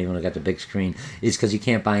smartphone, even though they got the big screen, is because you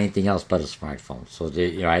can't buy anything else but a smartphone. So,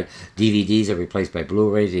 right? DVDs are replaced by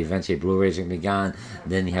Blu-rays. Eventually, Blu-rays are going to be gone.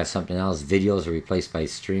 Then you have something else. Videos are replaced by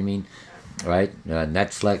streaming. Right?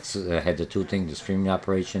 Netflix had the two things, the streaming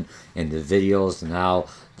operation and the videos. Now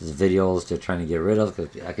the videos they're trying to get rid of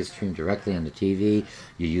because I can stream directly on the TV.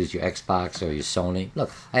 You use your Xbox or your Sony.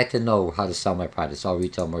 Look, I had to know how to sell my product. It's all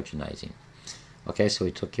retail merchandising. Okay, so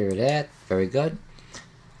we took care of that. Very good.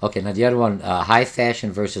 Okay, now the other one, high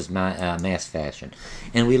fashion versus mass fashion.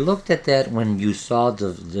 And we looked at that when you saw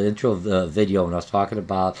the intro of the video when I was talking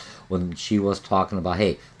about, when she was talking about,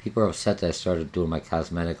 hey, people are upset that I started doing my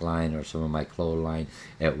cosmetic line or some of my clothes line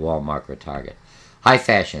at Walmart or Target. High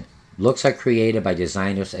fashion. Looks are created by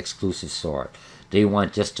designers' exclusive sort. They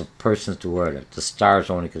want just the persons to wear it. The stars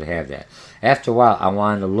only could have that. After a while, I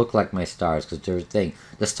wanted to look like my stars because they're a thing.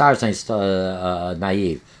 The stars ain't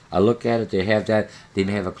naive. I look at it, they have that. They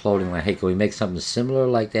may have a clothing line. Hey, can we make something similar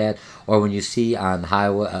like that? Or when you see on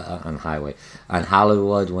Hollywood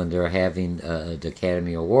when they're having the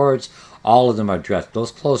Academy Awards, all of them are dressed.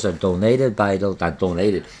 Those clothes are donated by those, not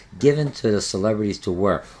donated, given to the celebrities to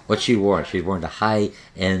wear. What she wore, she's wearing the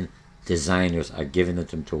high-end designers are giving it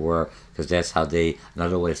them to wear because that's how they,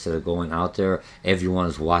 another way, instead of going out there, everyone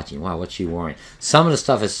is watching. Wow, what's she wearing? Some of the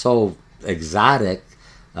stuff is so exotic.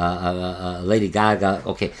 Lady Gaga,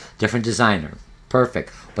 okay, different designer,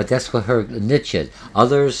 perfect, but that's what her niche is.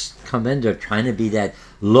 Others come in, they're trying to be that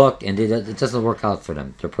look, and it doesn't work out for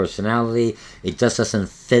them. Their personality, it just doesn't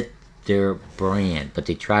fit their brand, but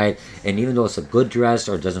they try it, and even though it's a good dress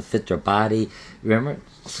or it doesn't fit their body, remember,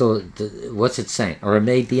 so what's it saying? Or it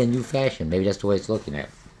may be a new fashion, maybe that's the way it's looking at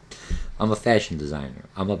it. I'm a fashion designer,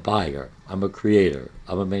 I'm a buyer, I'm a creator,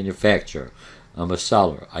 I'm a manufacturer, I'm a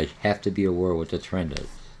seller. I have to be aware what the trend is.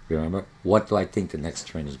 Remember, what do I think the next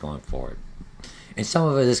trend is going forward? And some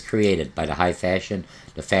of it is created by the high fashion.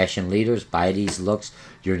 The fashion leaders buy these looks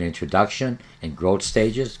during the introduction and growth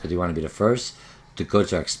stages because they want to be the first. The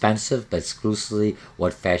goods are expensive, but exclusively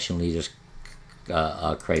what fashion leaders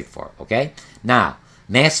crave for. Okay? Now,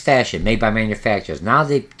 mass fashion made by manufacturers. Now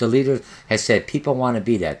the leaders have said people want to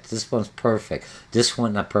be that. This one's perfect. This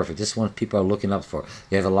one not perfect. This one people are looking up for.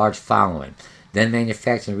 They have a large following. Then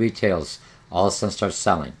manufacturing retails all of a sudden start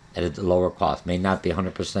selling at a lower cost. May not be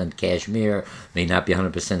 100% cashmere, may not be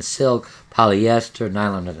 100% silk, polyester,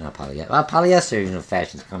 nylon, not polyester. Well, polyester, you know,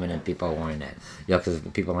 fashion's coming in, people are wearing that. You know, because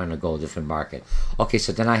people are going to go a different market. Okay,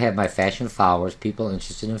 so then I have my fashion followers, people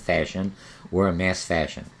interested in fashion, wear mass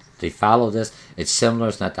fashion. They follow this. It's similar.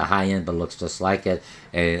 It's not the high end, but looks just like it.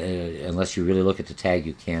 Unless you really look at the tag,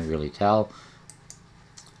 you can't really tell.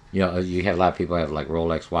 You know, you have a lot of people have like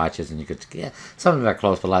Rolex watches, and you could, yeah, some of them are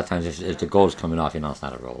close, but a lot of times if the gold's coming off, you know, it's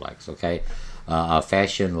not a Rolex, okay?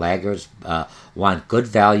 Fashion laggards want good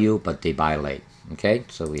value, but they buy late, okay?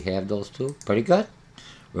 So we have those two. Pretty good.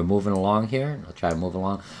 We're moving along here. I'll try to move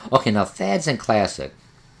along. Okay, now fads and classic.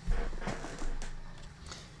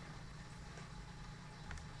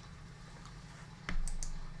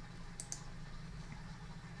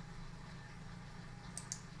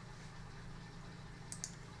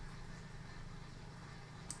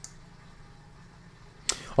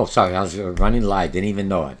 Oh, sorry, I was running live. Didn't even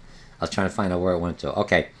know it. I was trying to find out where it went to.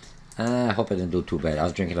 Okay. I hope I didn't do too bad. I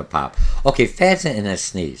was drinking a pop. Okay, fads and I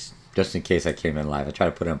sneeze. Just in case I came in live. I tried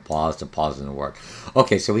to put in pause. The pause didn't work.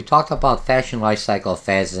 Okay, so we talked about fashion life cycle,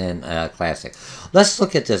 fads and classic. Let's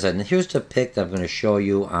look at this. And here's the pic that I'm going to show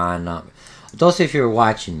you on... those of you who are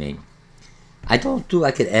watching me, I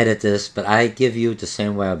could edit this, but I give you the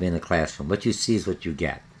same way I'll be in the classroom. What you see is what you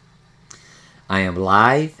get. I am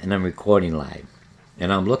live and I'm recording live.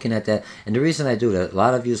 And I'm looking at that, and the reason I do that, a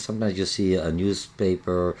lot of you, sometimes you see a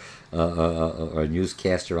newspaper or a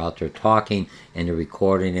newscaster out there talking, and they're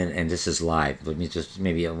recording it, and this is live. Let me just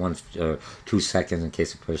maybe 1 or 2 seconds in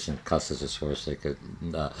case a person cusses a source, they could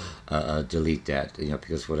delete that, you know,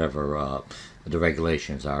 because whatever the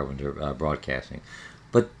regulations are when they're broadcasting.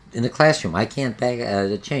 But in the classroom, I can't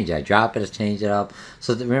change it. I drop it, I change it up.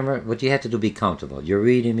 So remember, what you have to do, be comfortable. You're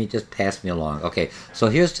reading me, just pass me along. Okay, so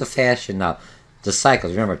here's the fashion now. The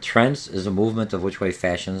cycles. Remember, trends is a movement of which way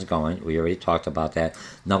fashion is going. We already talked about that.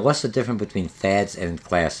 Now, what's the difference between fads and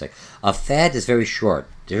classic? A fad is very short.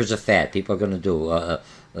 Here's a fad. People are going to do a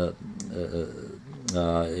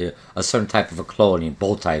certain type of a clothing.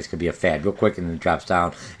 Bow ties could be a fad. Real quick, and then it drops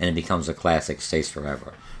down, and it becomes a classic. Stays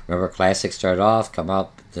forever. Remember, classics start off, come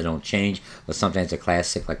up, they don't change. But sometimes a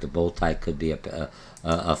classic, like the bow tie, could be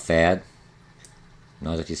a fad.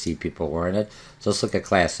 Now that you see people wearing it. So let's look at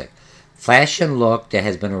classic. Fashion look that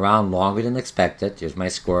has been around longer than expected. Here's my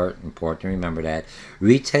score. Important to remember that.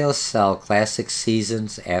 Retail sell classic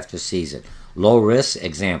seasons after season. Low risk,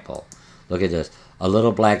 example. Look at this. A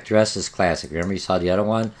little black dress is classic. Remember you saw the other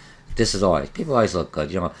one? This is always, people always look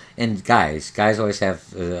good, you know. And guys always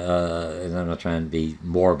have, and I'm not trying to be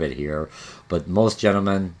morbid here, but most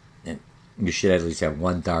gentlemen, you should at least have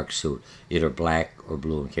one dark suit. Either black or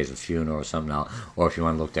blue in case of funeral or something else. Or if you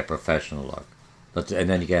want to look that professional look. And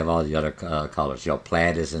then you can have all the other colors. You know,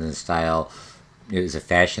 plaid isn't in style. Is it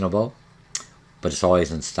fashionable? But it's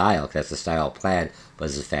always in style, because that's the style of plaid, but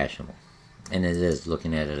is it fashionable? And it is,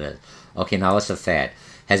 looking at it as. Okay, now what's a fad?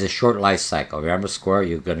 has a short life cycle. Remember Square?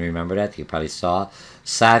 You're going to remember that. You probably saw.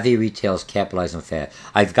 Savvy retailers capitalize on fast.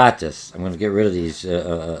 I've got this. I'm going to get rid of these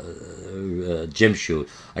gym shoes.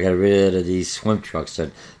 I got rid of these swim trunks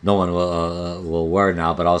that no one will wear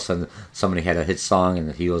now. But all of a sudden, somebody had a hit song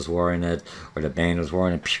and he was wearing it, or the band was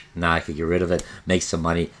wearing it. Now I could get rid of it, make some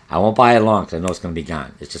money. I won't buy it long because I know it's going to be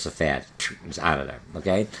gone. It's just a fad. It's out of there.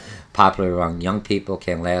 Okay, popular among young people,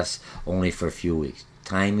 can last only for a few weeks.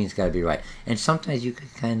 Timing's got to be right, and sometimes you can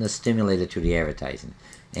kind of stimulate it through the advertising.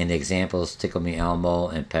 And the examples, Tickle Me Elmo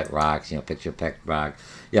and Pet Rocks, picture Pet Rock.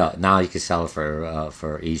 Yeah, now you can sell it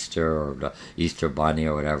for Easter or the Easter Bunny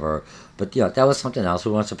or whatever. But that was something else.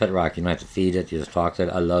 Who wants a pet rock? You don't have to feed it. You just talk to it.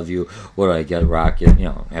 I love you. What do I get? Rock.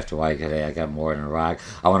 After a while, I got more than a rock.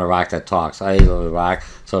 I want a rock that talks. I love a rock.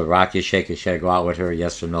 So the rock, you shake it. Should I go out with her?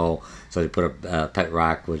 Yes or no? So they put a pet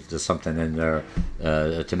rock with something in there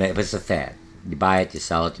to make. But it's a fad. You buy it, you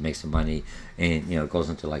sell it, you make some money, and it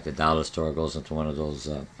goes into like the dollar store, goes into one of those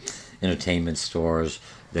entertainment stores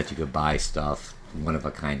that you could buy stuff, one of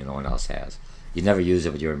a kind that no one else has. You never use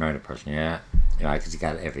it, but you remember the person, because you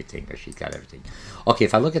got everything, or she's got everything. Okay,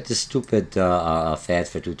 if I look at this stupid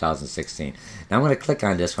fads for 2016, now I'm going to click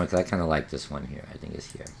on this one because I kind of like this one here. I think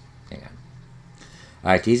it's here. Hang on.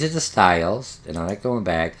 All right, these are the styles, and I like going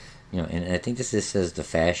back. And I think this says the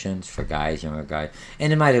fashions for guys, younger guys,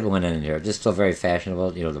 and it might have went in here. Just still very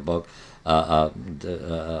fashionable. The book.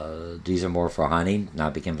 These are more for hunting. Now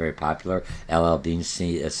became very popular. LL Bean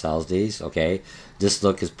sells these. Okay, this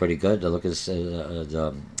look is pretty good. The look is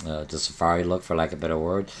the safari look, for lack of a better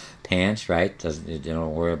word. Pants, right?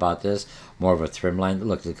 Don't worry about this. More of a trim line.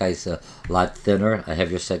 Look, the guy's a lot thinner. A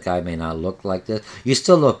heavier set guy may not look like this. You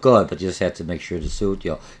still look good, but you just have to make sure the suit.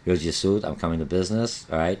 Here's your suit. I'm coming to business.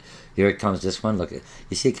 All right. Here it comes. This one. Look,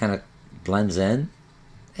 you see, it kind of blends in.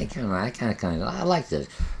 I like this.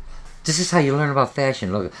 This is how you learn about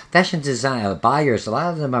fashion. Look, fashion design buyers, a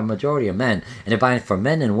lot of them are majority of men, and they're buying for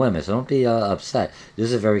men and women, so don't be upset. This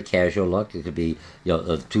is a very casual look. It could be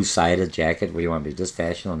a two-sided jacket where you want to be this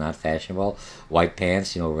fashionable, not fashionable. White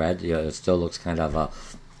pants, red. It still looks kind of,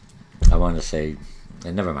 I want to say,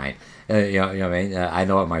 never mind. What I mean? I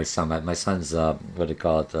know what my son's, what do you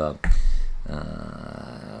call it, a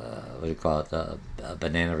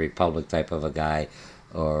Banana Republic type of a guy,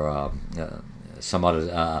 or some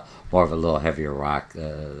other, more of a little heavier rock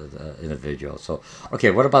individual. So, okay,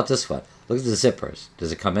 what about this one? Look at the zippers.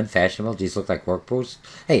 Does it come in fashionable? These look like work boots.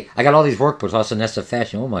 Hey, I got all these work boots. Also, that's the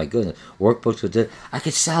fashion. Oh my goodness, work boots with this. I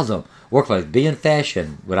could sell them. Work like be in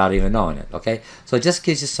fashion without even knowing it. Okay, so it just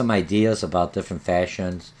gives you some ideas about different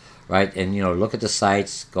fashions, right? And look at the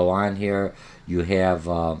sites. Go on here. You have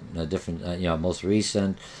different, most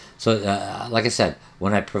recent. So, like I said,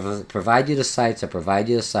 when I provide you the sites, I provide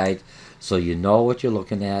you a site so you know what you're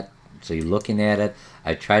looking at. So you're looking at it.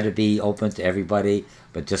 I try to be open to everybody,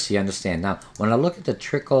 but just so you understand. Now, when I look at the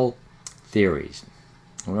trickle theories,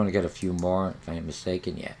 we're going to get a few more, if I'm not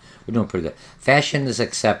mistaken. Yeah, we're doing pretty good. Fashion is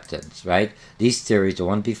acceptance, right? These theories, the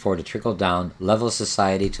one before, the trickle down, level of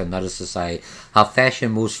society to another society, how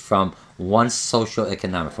fashion moves from one social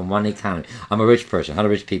economic, from one economy. I'm a rich person. How do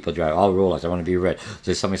rich people drive? All Rolex. I want to be rich.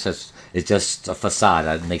 So somebody says it's just a facade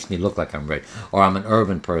that makes me look like I'm rich. Or I'm an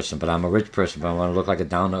urban person, but I'm a rich person, but I want to look like a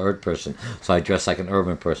down-to-earth person. So I dress like an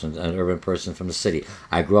urban person from the city.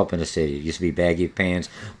 I grew up in the city. It used to be baggy pants,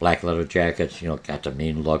 black leather jackets, got the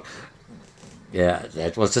mean look. Yeah,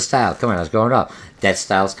 that was the style. Come on, I was growing up. That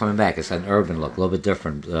style's coming back. It's an urban look, a little bit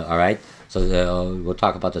different. All right? So we'll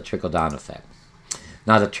talk about the trickle-down effect.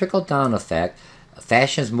 Now, the trickle-down effect,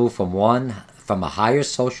 fashions move from a higher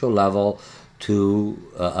social level to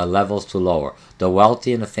levels to lower. The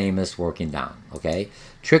wealthy and the famous working down, okay?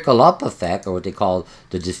 Trickle-up effect, or what they call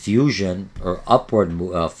the diffusion or upward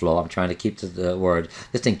flow. I'm trying to keep the word.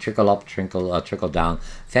 This thing, trickle up, trickle down.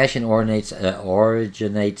 Fashion originates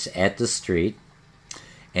at the street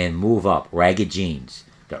and move up. Ragged jeans.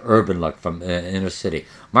 The urban look from inner city.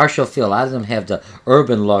 Marshall Field, a lot of them have the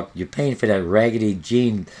urban look. You're paying for that raggedy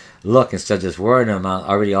jean look instead of just wearing them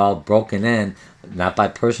already all broken in. Not by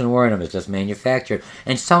person wearing them, it's just manufactured.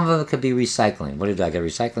 And some of them could be recycling. What do I get? A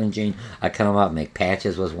recycling jean, I cut them up, make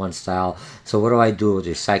patches was one style. So what do I do with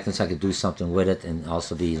recycling so I could do something with it and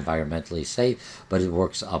also be environmentally safe, but it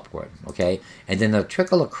works upward, okay? And then the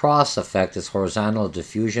trickle across effect is horizontal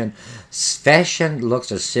diffusion. Fashion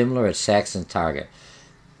looks are similar at Saks and Target.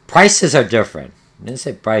 Prices are different. I didn't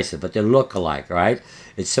say prices, but they look alike, right?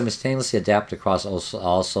 It's simultaneously adapted across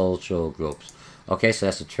all social groups. Okay, so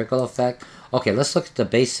that's the trickle effect. Okay, let's look at the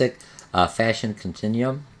basic fashion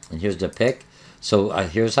continuum. And here's the pick. So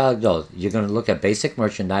here's how it goes. You're going to look at basic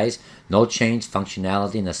merchandise, no change,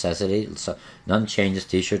 functionality, necessity. So none changes.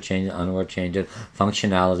 T-shirt changes, underwear changes,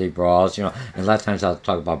 functionality, bras. You know, and a lot of times I'll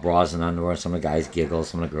talk about bras and underwear. Some of the guys giggle,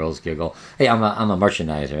 some of the girls giggle. Hey, I'm a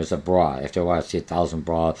merchandiser. It's a bra. After a while, I see 1,000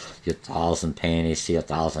 bras, see 1,000 panties, see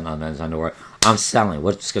 1,000 men's underwear. I'm selling.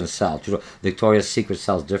 What's going to sell? Victoria's Secret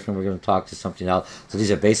sells different. We're going to talk to something else. So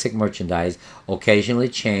these are basic merchandise. Occasionally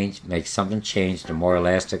change. Make something change. The more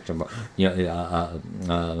elastic, the more, you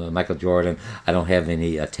know, Michael Jordan. I don't have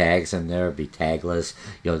any tags in there. Be tagless.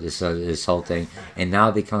 You know, this whole thing. And now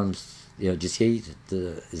it becomes, you know, just see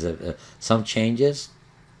some changes.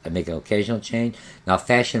 I make an occasional change. Now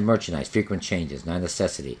fashion merchandise, frequent changes, not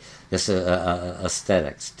necessity. This is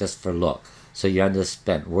aesthetics, just for look. So you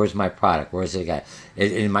understand, where's my product? Where's the guy?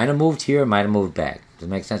 It might have moved here, it might have moved back. Does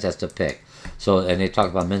it make sense? That's the pick. So, and they talk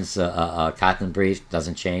about men's cotton briefs,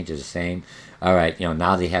 doesn't change, it's the same. All right, you know,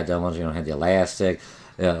 now they have the ones, you know, have the elastic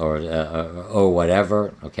or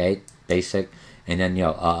whatever, okay, basic. And then, you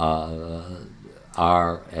know,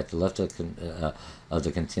 are at the left of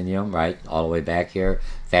the continuum, right, all the way back here.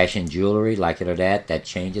 Fashion jewelry, like it or that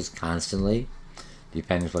changes constantly,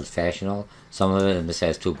 depending on what's fashionable. Some of it just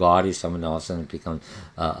has too gaudy. Some of it all of a sudden becomes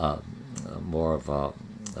more of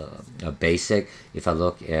a basic. If I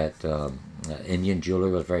look at Indian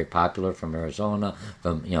jewelry, was very popular from Arizona,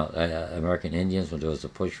 from, you know, American Indians, when there was a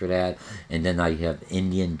push for that. And then now you have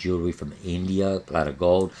Indian jewelry from India, a lot of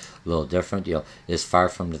gold, a little different. You know, it's far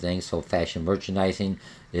from the thing. So fashion merchandising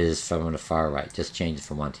is from the far right, just changes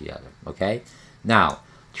from one to the other. Okay, now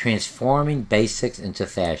transforming basics into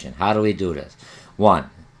fashion. How do we do this?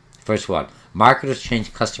 First one, marketers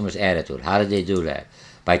change customers' attitude. How do they do that?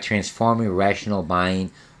 By transforming rational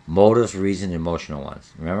buying, motives, reason, emotional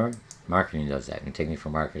ones. Remember? Marketing does that. You take me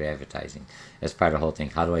from market advertising. That's part of the whole thing.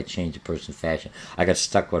 How do I change a person's fashion? I got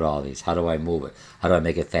stuck with all these. How do I move it? How do I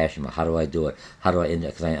make it fashionable? How do I do it? How do I end it?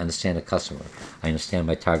 Because I understand the customer. I understand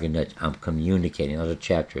my target niche. I'm communicating. Other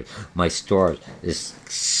chapters. My store is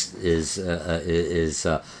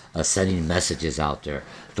sending messages out there.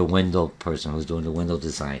 The window person who's doing the window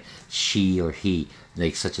design, she or he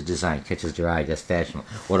makes such a design, catches their eye, that's fashionable.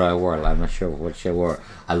 What do I wear? I'm not sure what should I wear.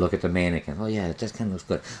 I look at the mannequin. Oh yeah, that kind of looks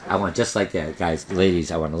good. I want just like that, guys,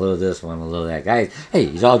 ladies. I want a little of this, I want a little of that, guys. Hey,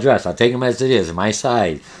 he's all dressed. I'll take him as it is, my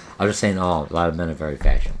size. I'm just saying, oh, a lot of men are very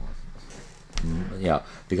fashionable. Yeah,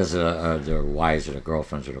 because of their wives or their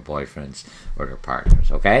girlfriends or their boyfriends or their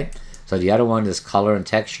partners. Okay. So the other one is color and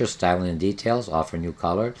texture, styling and details, offer new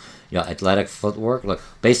color. You know, athletic footwork. Look,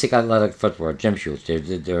 basic athletic footwear, gym shoes. They're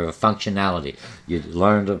functionality. You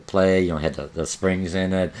learn to play. You know, had the springs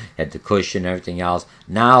in it, had the cushion, everything else.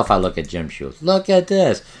 Now, if I look at gym shoes, look at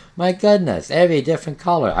this. My goodness, every different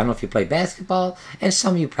color. I don't know if you play basketball, and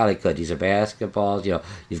some of you probably could. These are basketballs. You know,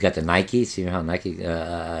 you've got the Nike. See how Nike?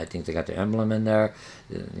 I think they got their emblem in there.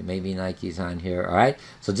 Maybe Nike's on here. All right.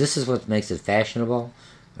 So this is what makes it fashionable.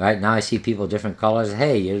 Right now I see people different colors.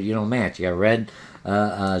 Hey, you don't match. You got red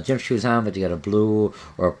gym shoes on, but you got a blue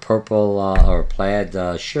or a purple or plaid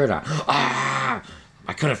shirt on. Ah,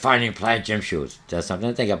 I couldn't find any plaid gym shoes. That's something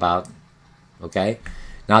to think about. Okay.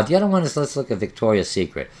 Now the other one is, let's look at Victoria's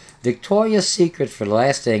Secret. Victoria's Secret for the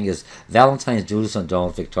last thing is Valentine's do's and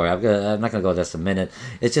don'ts. Victoria. I'm not gonna go just a minute.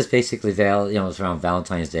 It's just basically it's around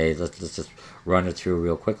Valentine's Day. Let's just run it through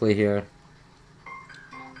real quickly here.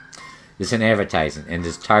 It's in advertising, and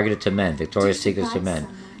it's targeted to men. Victoria's Secret to men.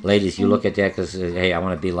 Ladies, you look at that because, hey, I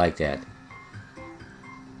want to be like that.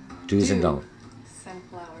 Do's and don'ts. Send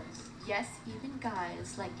flowers. Yes, even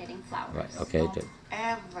guys like getting flowers. Right, okay. Don't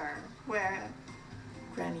ever wear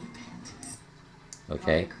granny panties.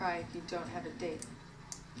 Okay. Don't cry if you don't have a date.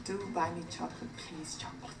 Do buy me chocolate, please.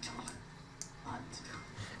 Chocolate.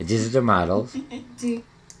 These are the models. Do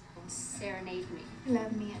serenade me.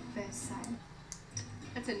 Love me at first sight.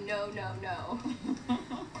 That's a no.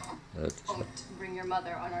 Don't bring your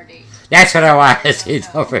mother on our date. That's what I want to see.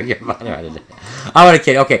 Don't bring your mother on a date. I want a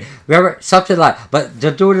kid. Okay, remember something like, but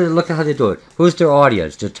they're doing it. Look at how they do it. Who's their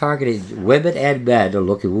audience? They're targeting women and men. They're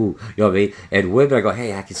looking, ooh, you know what I mean? And women are going,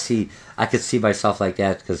 hey, I could see myself like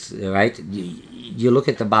that because, right? You look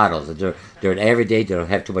at the models. They're in everyday. They don't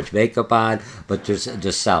have too much makeup on, but they're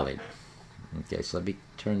selling. Okay, so let me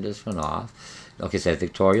turn this one off. Okay, so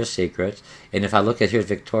Victoria's Secret. And if I look at here,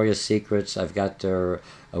 Victoria's Secrets, I've got their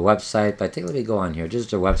website. But I think let me go on here. This is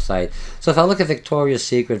their website. So if I look at Victoria's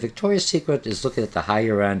Secret is looking at the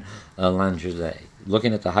higher end lingerie,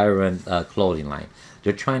 looking at the higher end clothing line.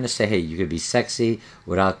 They're trying to say, hey, you could be sexy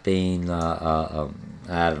without being, I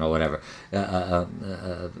don't know, whatever,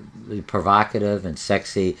 provocative and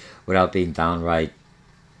sexy without being downright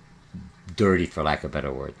dirty, for lack of a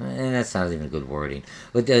better word. And that's not even a good wording.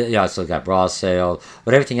 But you also got bra sale,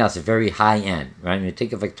 but everything else is very high end, right? When you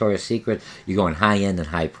think of Victoria's Secret, you go in high end and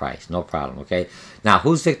high price, no problem, okay? Now,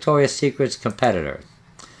 who's Victoria's Secret's competitor?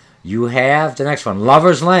 You have the next one,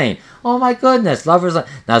 Lover's Lane. Oh my goodness, Lover's Lane.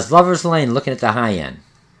 Now, it's Lover's Lane looking at the high end.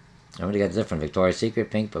 Remember, they got different Victoria's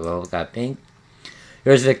Secret, pink, but we all got pink.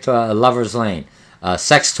 Here's Lover's Lane,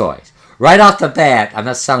 sex toys. Right off the bat, I'm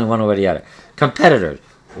not selling one over the other. Competitors.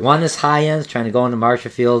 One is high-end, trying to go into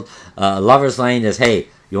Marshfield. Lover's Lane is, hey,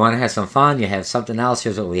 you want to have some fun, you have something else,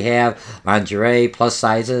 here's what we have. Lingerie, plus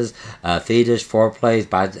sizes, fetish, foreplays,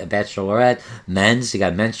 bachelorette, men's, you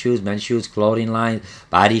got men's shoes, clothing line,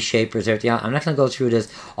 body shapers, everything else. I'm not going to go through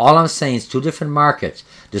this. All I'm saying is 2 different markets.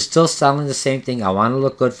 They're still selling the same thing. I want to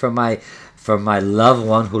look good for my loved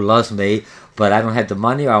one who loves me, but I don't have the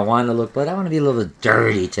money, or I want to look, but I want to be a little bit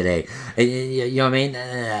dirty today. You know what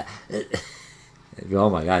I mean? Oh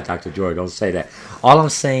my God, Dr. Joy, don't say that. All I'm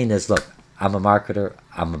saying is, look, I'm a marketer,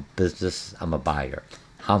 I'm a business, I'm a buyer.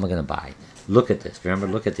 How am I going to buy? Look at this. Remember,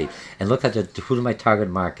 look at these. And look at who's my target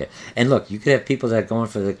market. And look, you could have people that are going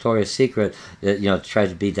for Victoria's Secret, try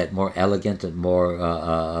to be that more elegant and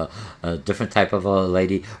more different type of a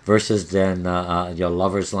lady versus then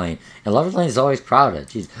Lover's Lane. And Lover's Lane is always crowded.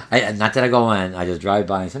 Jeez. Not that I go in, I just drive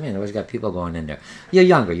by and say, man, always got people going in there. You're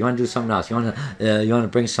younger, you want to do something else. You want to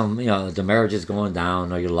bring some, the marriage is going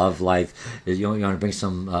down, or your love life. You want to bring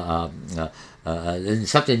some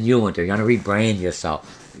something new into it. You want to rebrand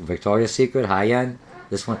yourself. Victoria's Secret, high end.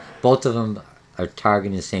 This one, both of them are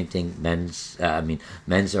targeting the same thing. Men's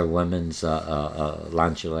or women's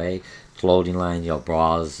lingerie, clothing line,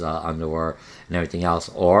 bras, underwear, and everything else.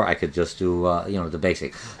 Or I could just do the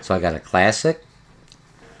basic. So I got a classic.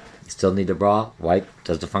 Still need the bra, white,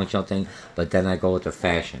 does the functional thing, but then I go with the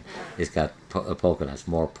fashion. It's got polka dots,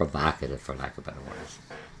 more provocative, for lack of better words.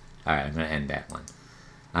 All right, I'm going to end that one.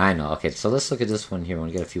 I know. Okay, so let's look at this one here. We're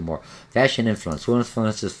going to get a few more. Fashion influence. Who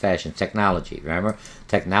influences fashion? Technology. Remember?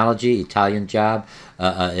 Technology, Italian Job.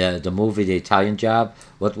 The movie, The Italian Job.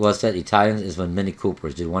 What was that? Italian is when Mini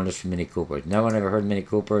Coopers did wonders for Mini Coopers. No one ever heard Mini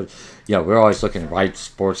Coopers? We're always looking at right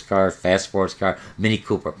sports car, fast sports car. Mini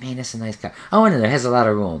Cooper. Man, that's a nice car. I went in there. It has a lot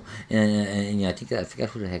of room. And I forgot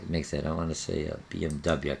who the heck makes that. I want to say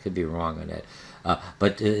BMW. I could be wrong on that.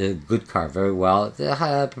 But good car, very well.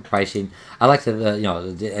 High pricing. I like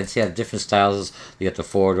and see different styles. You got the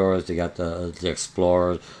 4 doors, you got the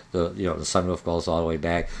Explorer, the sunroof goes all the way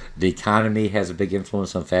back. The economy has a big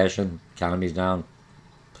influence on fashion. Economy's down.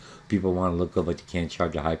 People want to look good, but you can't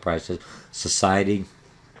charge the high prices. Society.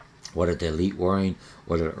 What are the elite wearing?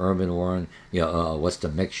 What are the urban wearing? What's the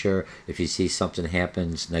mixture? If you see something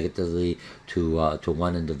happens negatively to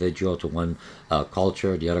one individual, to one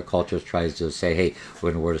culture, the other culture tries to say, hey,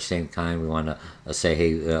 we're going to wear the same kind. We want to say,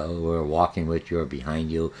 hey, we're walking with you or behind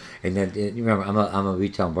you. And then remember, I'm a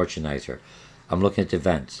retail merchandiser. I'm looking at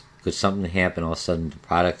events. Could something happen, all of a sudden the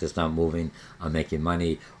product is not moving, I'm making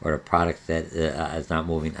money, or the product that is not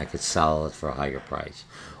moving, I could sell it for a higher price.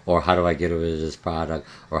 Or how do I get rid of this product,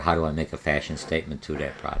 or how do I make a fashion statement to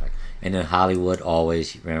that product? And then Hollywood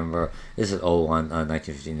always, remember, this is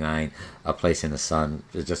 1959, A Place in the Sun,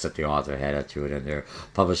 it's just that the author had it to it in there.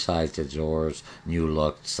 Publicized the doors, new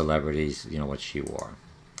look, celebrities, what she wore.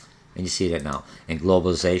 And you see that now. And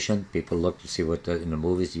globalization, people look to see what in the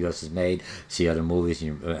movies the U.S. has made, see other movies.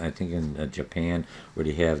 I think in Japan, where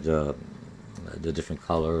they have the different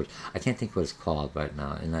colors. I can't think what it's called right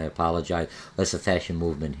now, and I apologize. That's a fashion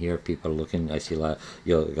movement here. People are looking. I see a lot.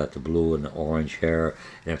 You got the blue and the orange hair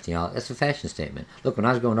and everything else. That's a fashion statement. Look, when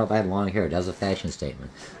I was growing up, I had long hair. That was a fashion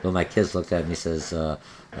statement. When my kids looked at me, says,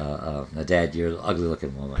 "Dad, you're an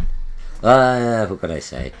ugly-looking woman." Who could I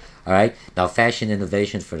say? All right. Now, fashion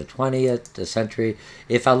innovation for the 20th century.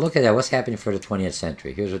 If I look at that, what's happening for the 20th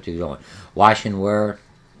century? Here's what you're doing. Wash and wear.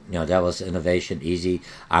 That was innovation, easy.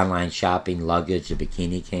 Online shopping, luggage, the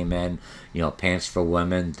bikini came in. Pants for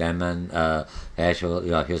women, denim.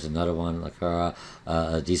 Here's another one.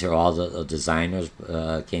 These are all the designers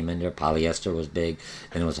came in there. Polyester was big.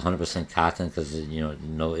 Then it was 100% cotton because,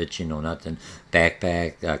 no itching, no nothing.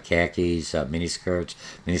 Backpack, khakis, miniskirts.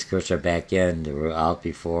 Miniskirts are back in. They were out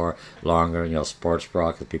before, longer, sports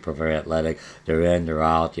bra because people are very athletic. They're in, they're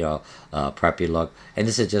out, preppy look. And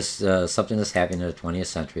this is just something that's happening in the 20th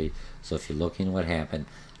century. So if you're looking what happened.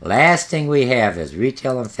 Last thing we have is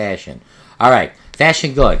retail and fashion. All right,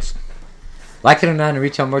 fashion goods. Like it or not, in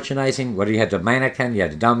retail merchandising, whether you have the mannequin, you have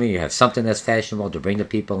the dummy, you have something that's fashionable to bring the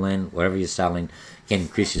people in, whatever you're selling, can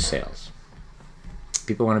increase your sales.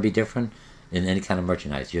 People want to be different. in any kind of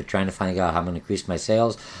merchandise. You're trying to find out how I'm going to increase my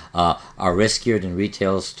sales, are riskier than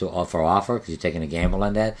retails to offer because you're taking a gamble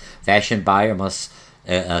on that. Fashion buyer must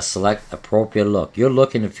select appropriate look. Your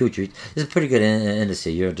look in the future. This is a pretty good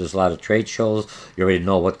industry. There's a lot of trade shows. You already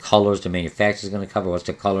know what colors the manufacturer is going to cover. What's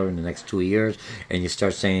the color in the next 2 years, and you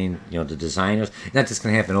start saying, the designers. Not just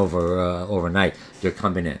going to happen overnight. They're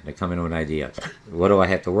coming in. They're coming in with ideas. What do I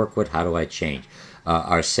have to work with? How do I change?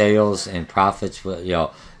 Our sales and profits.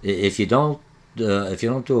 If you don't do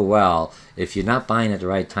it well, if you're not buying at the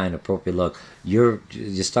right time, appropriate look, you're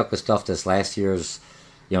stuck with stuff that's last year's.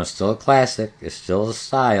 It's still a classic, it's still a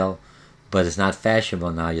style, but it's not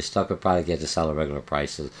fashionable now. You're stuck with product you have to sell at regular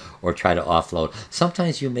prices or try to offload.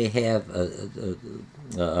 Sometimes you may have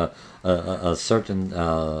a certain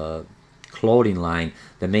clothing line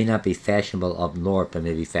that may not be fashionable up north, but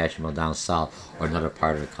may be fashionable down south or another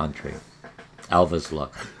part of the country. Elvis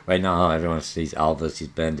look. Right now, everyone sees Elvis, he's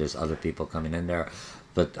been, there's other people coming in there.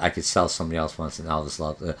 But I could sell somebody else once an Elvis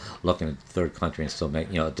look in a third country and still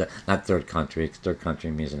make, not third country. Third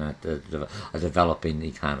country means not a developing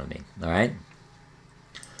economy. All right?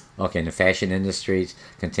 Okay, in the fashion industry,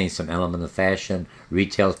 contains some element of fashion.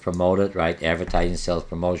 Retail's promoted, right? Advertising, sales,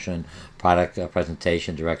 promotion, product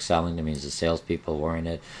presentation, direct selling. That means the salespeople wearing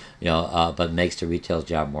it, but makes the retail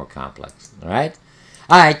job more complex. All right?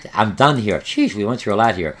 All right, I'm done here. Jeez, we went through a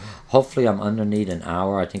lot here. Hopefully I'm underneath an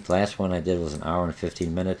hour. I think the last one I did was an hour and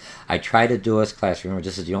 15 minutes. I try to do this class. Remember,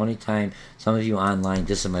 this is the only time, some of you online,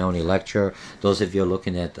 this is my only lecture. Those of you are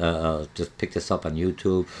looking at, just pick this up on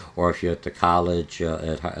YouTube, or if you're at the college,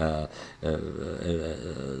 a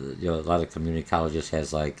lot of community colleges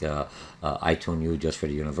has like iTunes U just for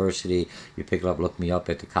the university. You pick it up, look me up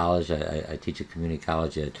at the college. I teach at community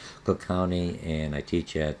college at Cook County, and I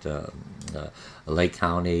teach at Lake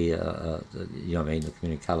County, the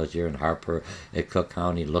community college here in Harper at Cook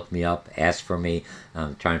County. Look me up, ask for me.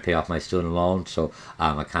 I'm trying to pay off my student loan, so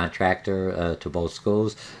I'm a contractor to both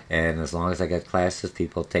schools, and as long as I get classes,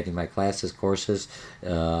 people taking my classes, courses,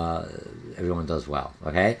 everyone does well,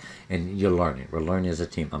 okay? And you're learning. We're learning as a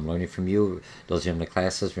team. I'm learning from you. Those of you in the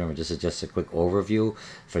classes, remember, this is just a quick overview.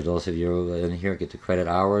 For those of you in here, get the credit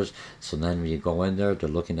hours, so then when you go in there, they're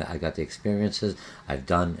looking at, I got the experiences. I've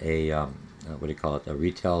done a a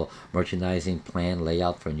retail merchandising plan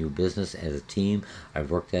layout for a new business as a team.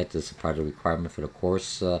 I've worked at this, is part of the requirement for the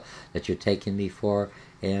course that you're taking me for,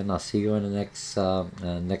 and I'll see you in the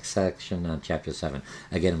next section on Chapter 7.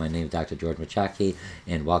 Again, my name is Dr. George Mochocki,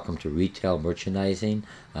 and welcome to Retail Merchandising,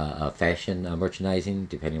 Fashion Merchandising,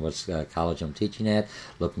 depending what college I'm teaching at.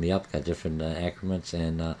 Look me up, got different acronyms,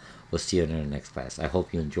 and we'll see you in the next class. I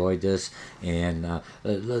hope you enjoyed this. And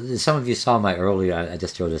some of you saw my earlier, I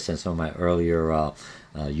just throw this in, some of my earlier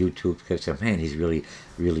YouTube clips. Man, he's really,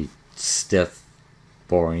 really stiff,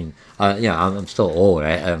 boring. I'm still old.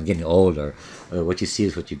 I'm getting older. What you see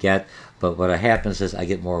is what you get. But what happens is I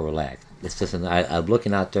get more relaxed. It's just, I'm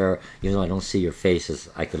looking out there, even though I don't see your faces,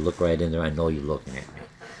 I can look right in there. I know you're looking at me.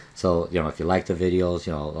 So, if you like the videos,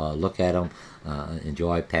 look at them,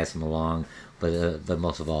 enjoy, pass them along. But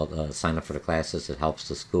most of all, sign up for the classes. It helps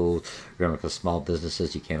the schools. Remember, because small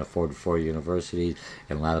businesses, you can't afford 4 universities,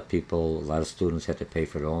 and a lot of students have to pay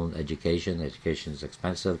for their own education. Education is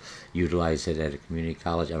expensive. Utilize it at a community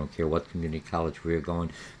college. I don't care what community college we're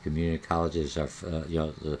going. Community colleges are,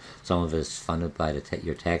 some of it is funded by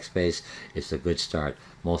your tax base. It's a good start.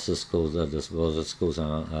 Most of the schools,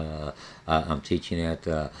 I'm teaching at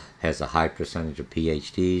has a high percentage of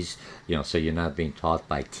PhDs. So you're not being taught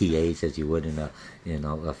by TAs as you would in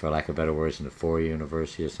for lack of better words, in the 4-year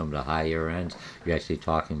university or some of the higher ends. You're actually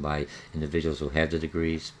talking by individuals who have the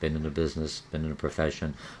degrees, been in the business, been in the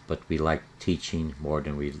profession, but we like teaching more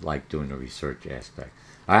than we like doing the research aspect.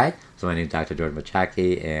 All right. So my name is Dr. George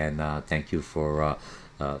Mochocki, and thank you for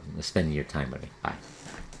spending your time with me. Bye.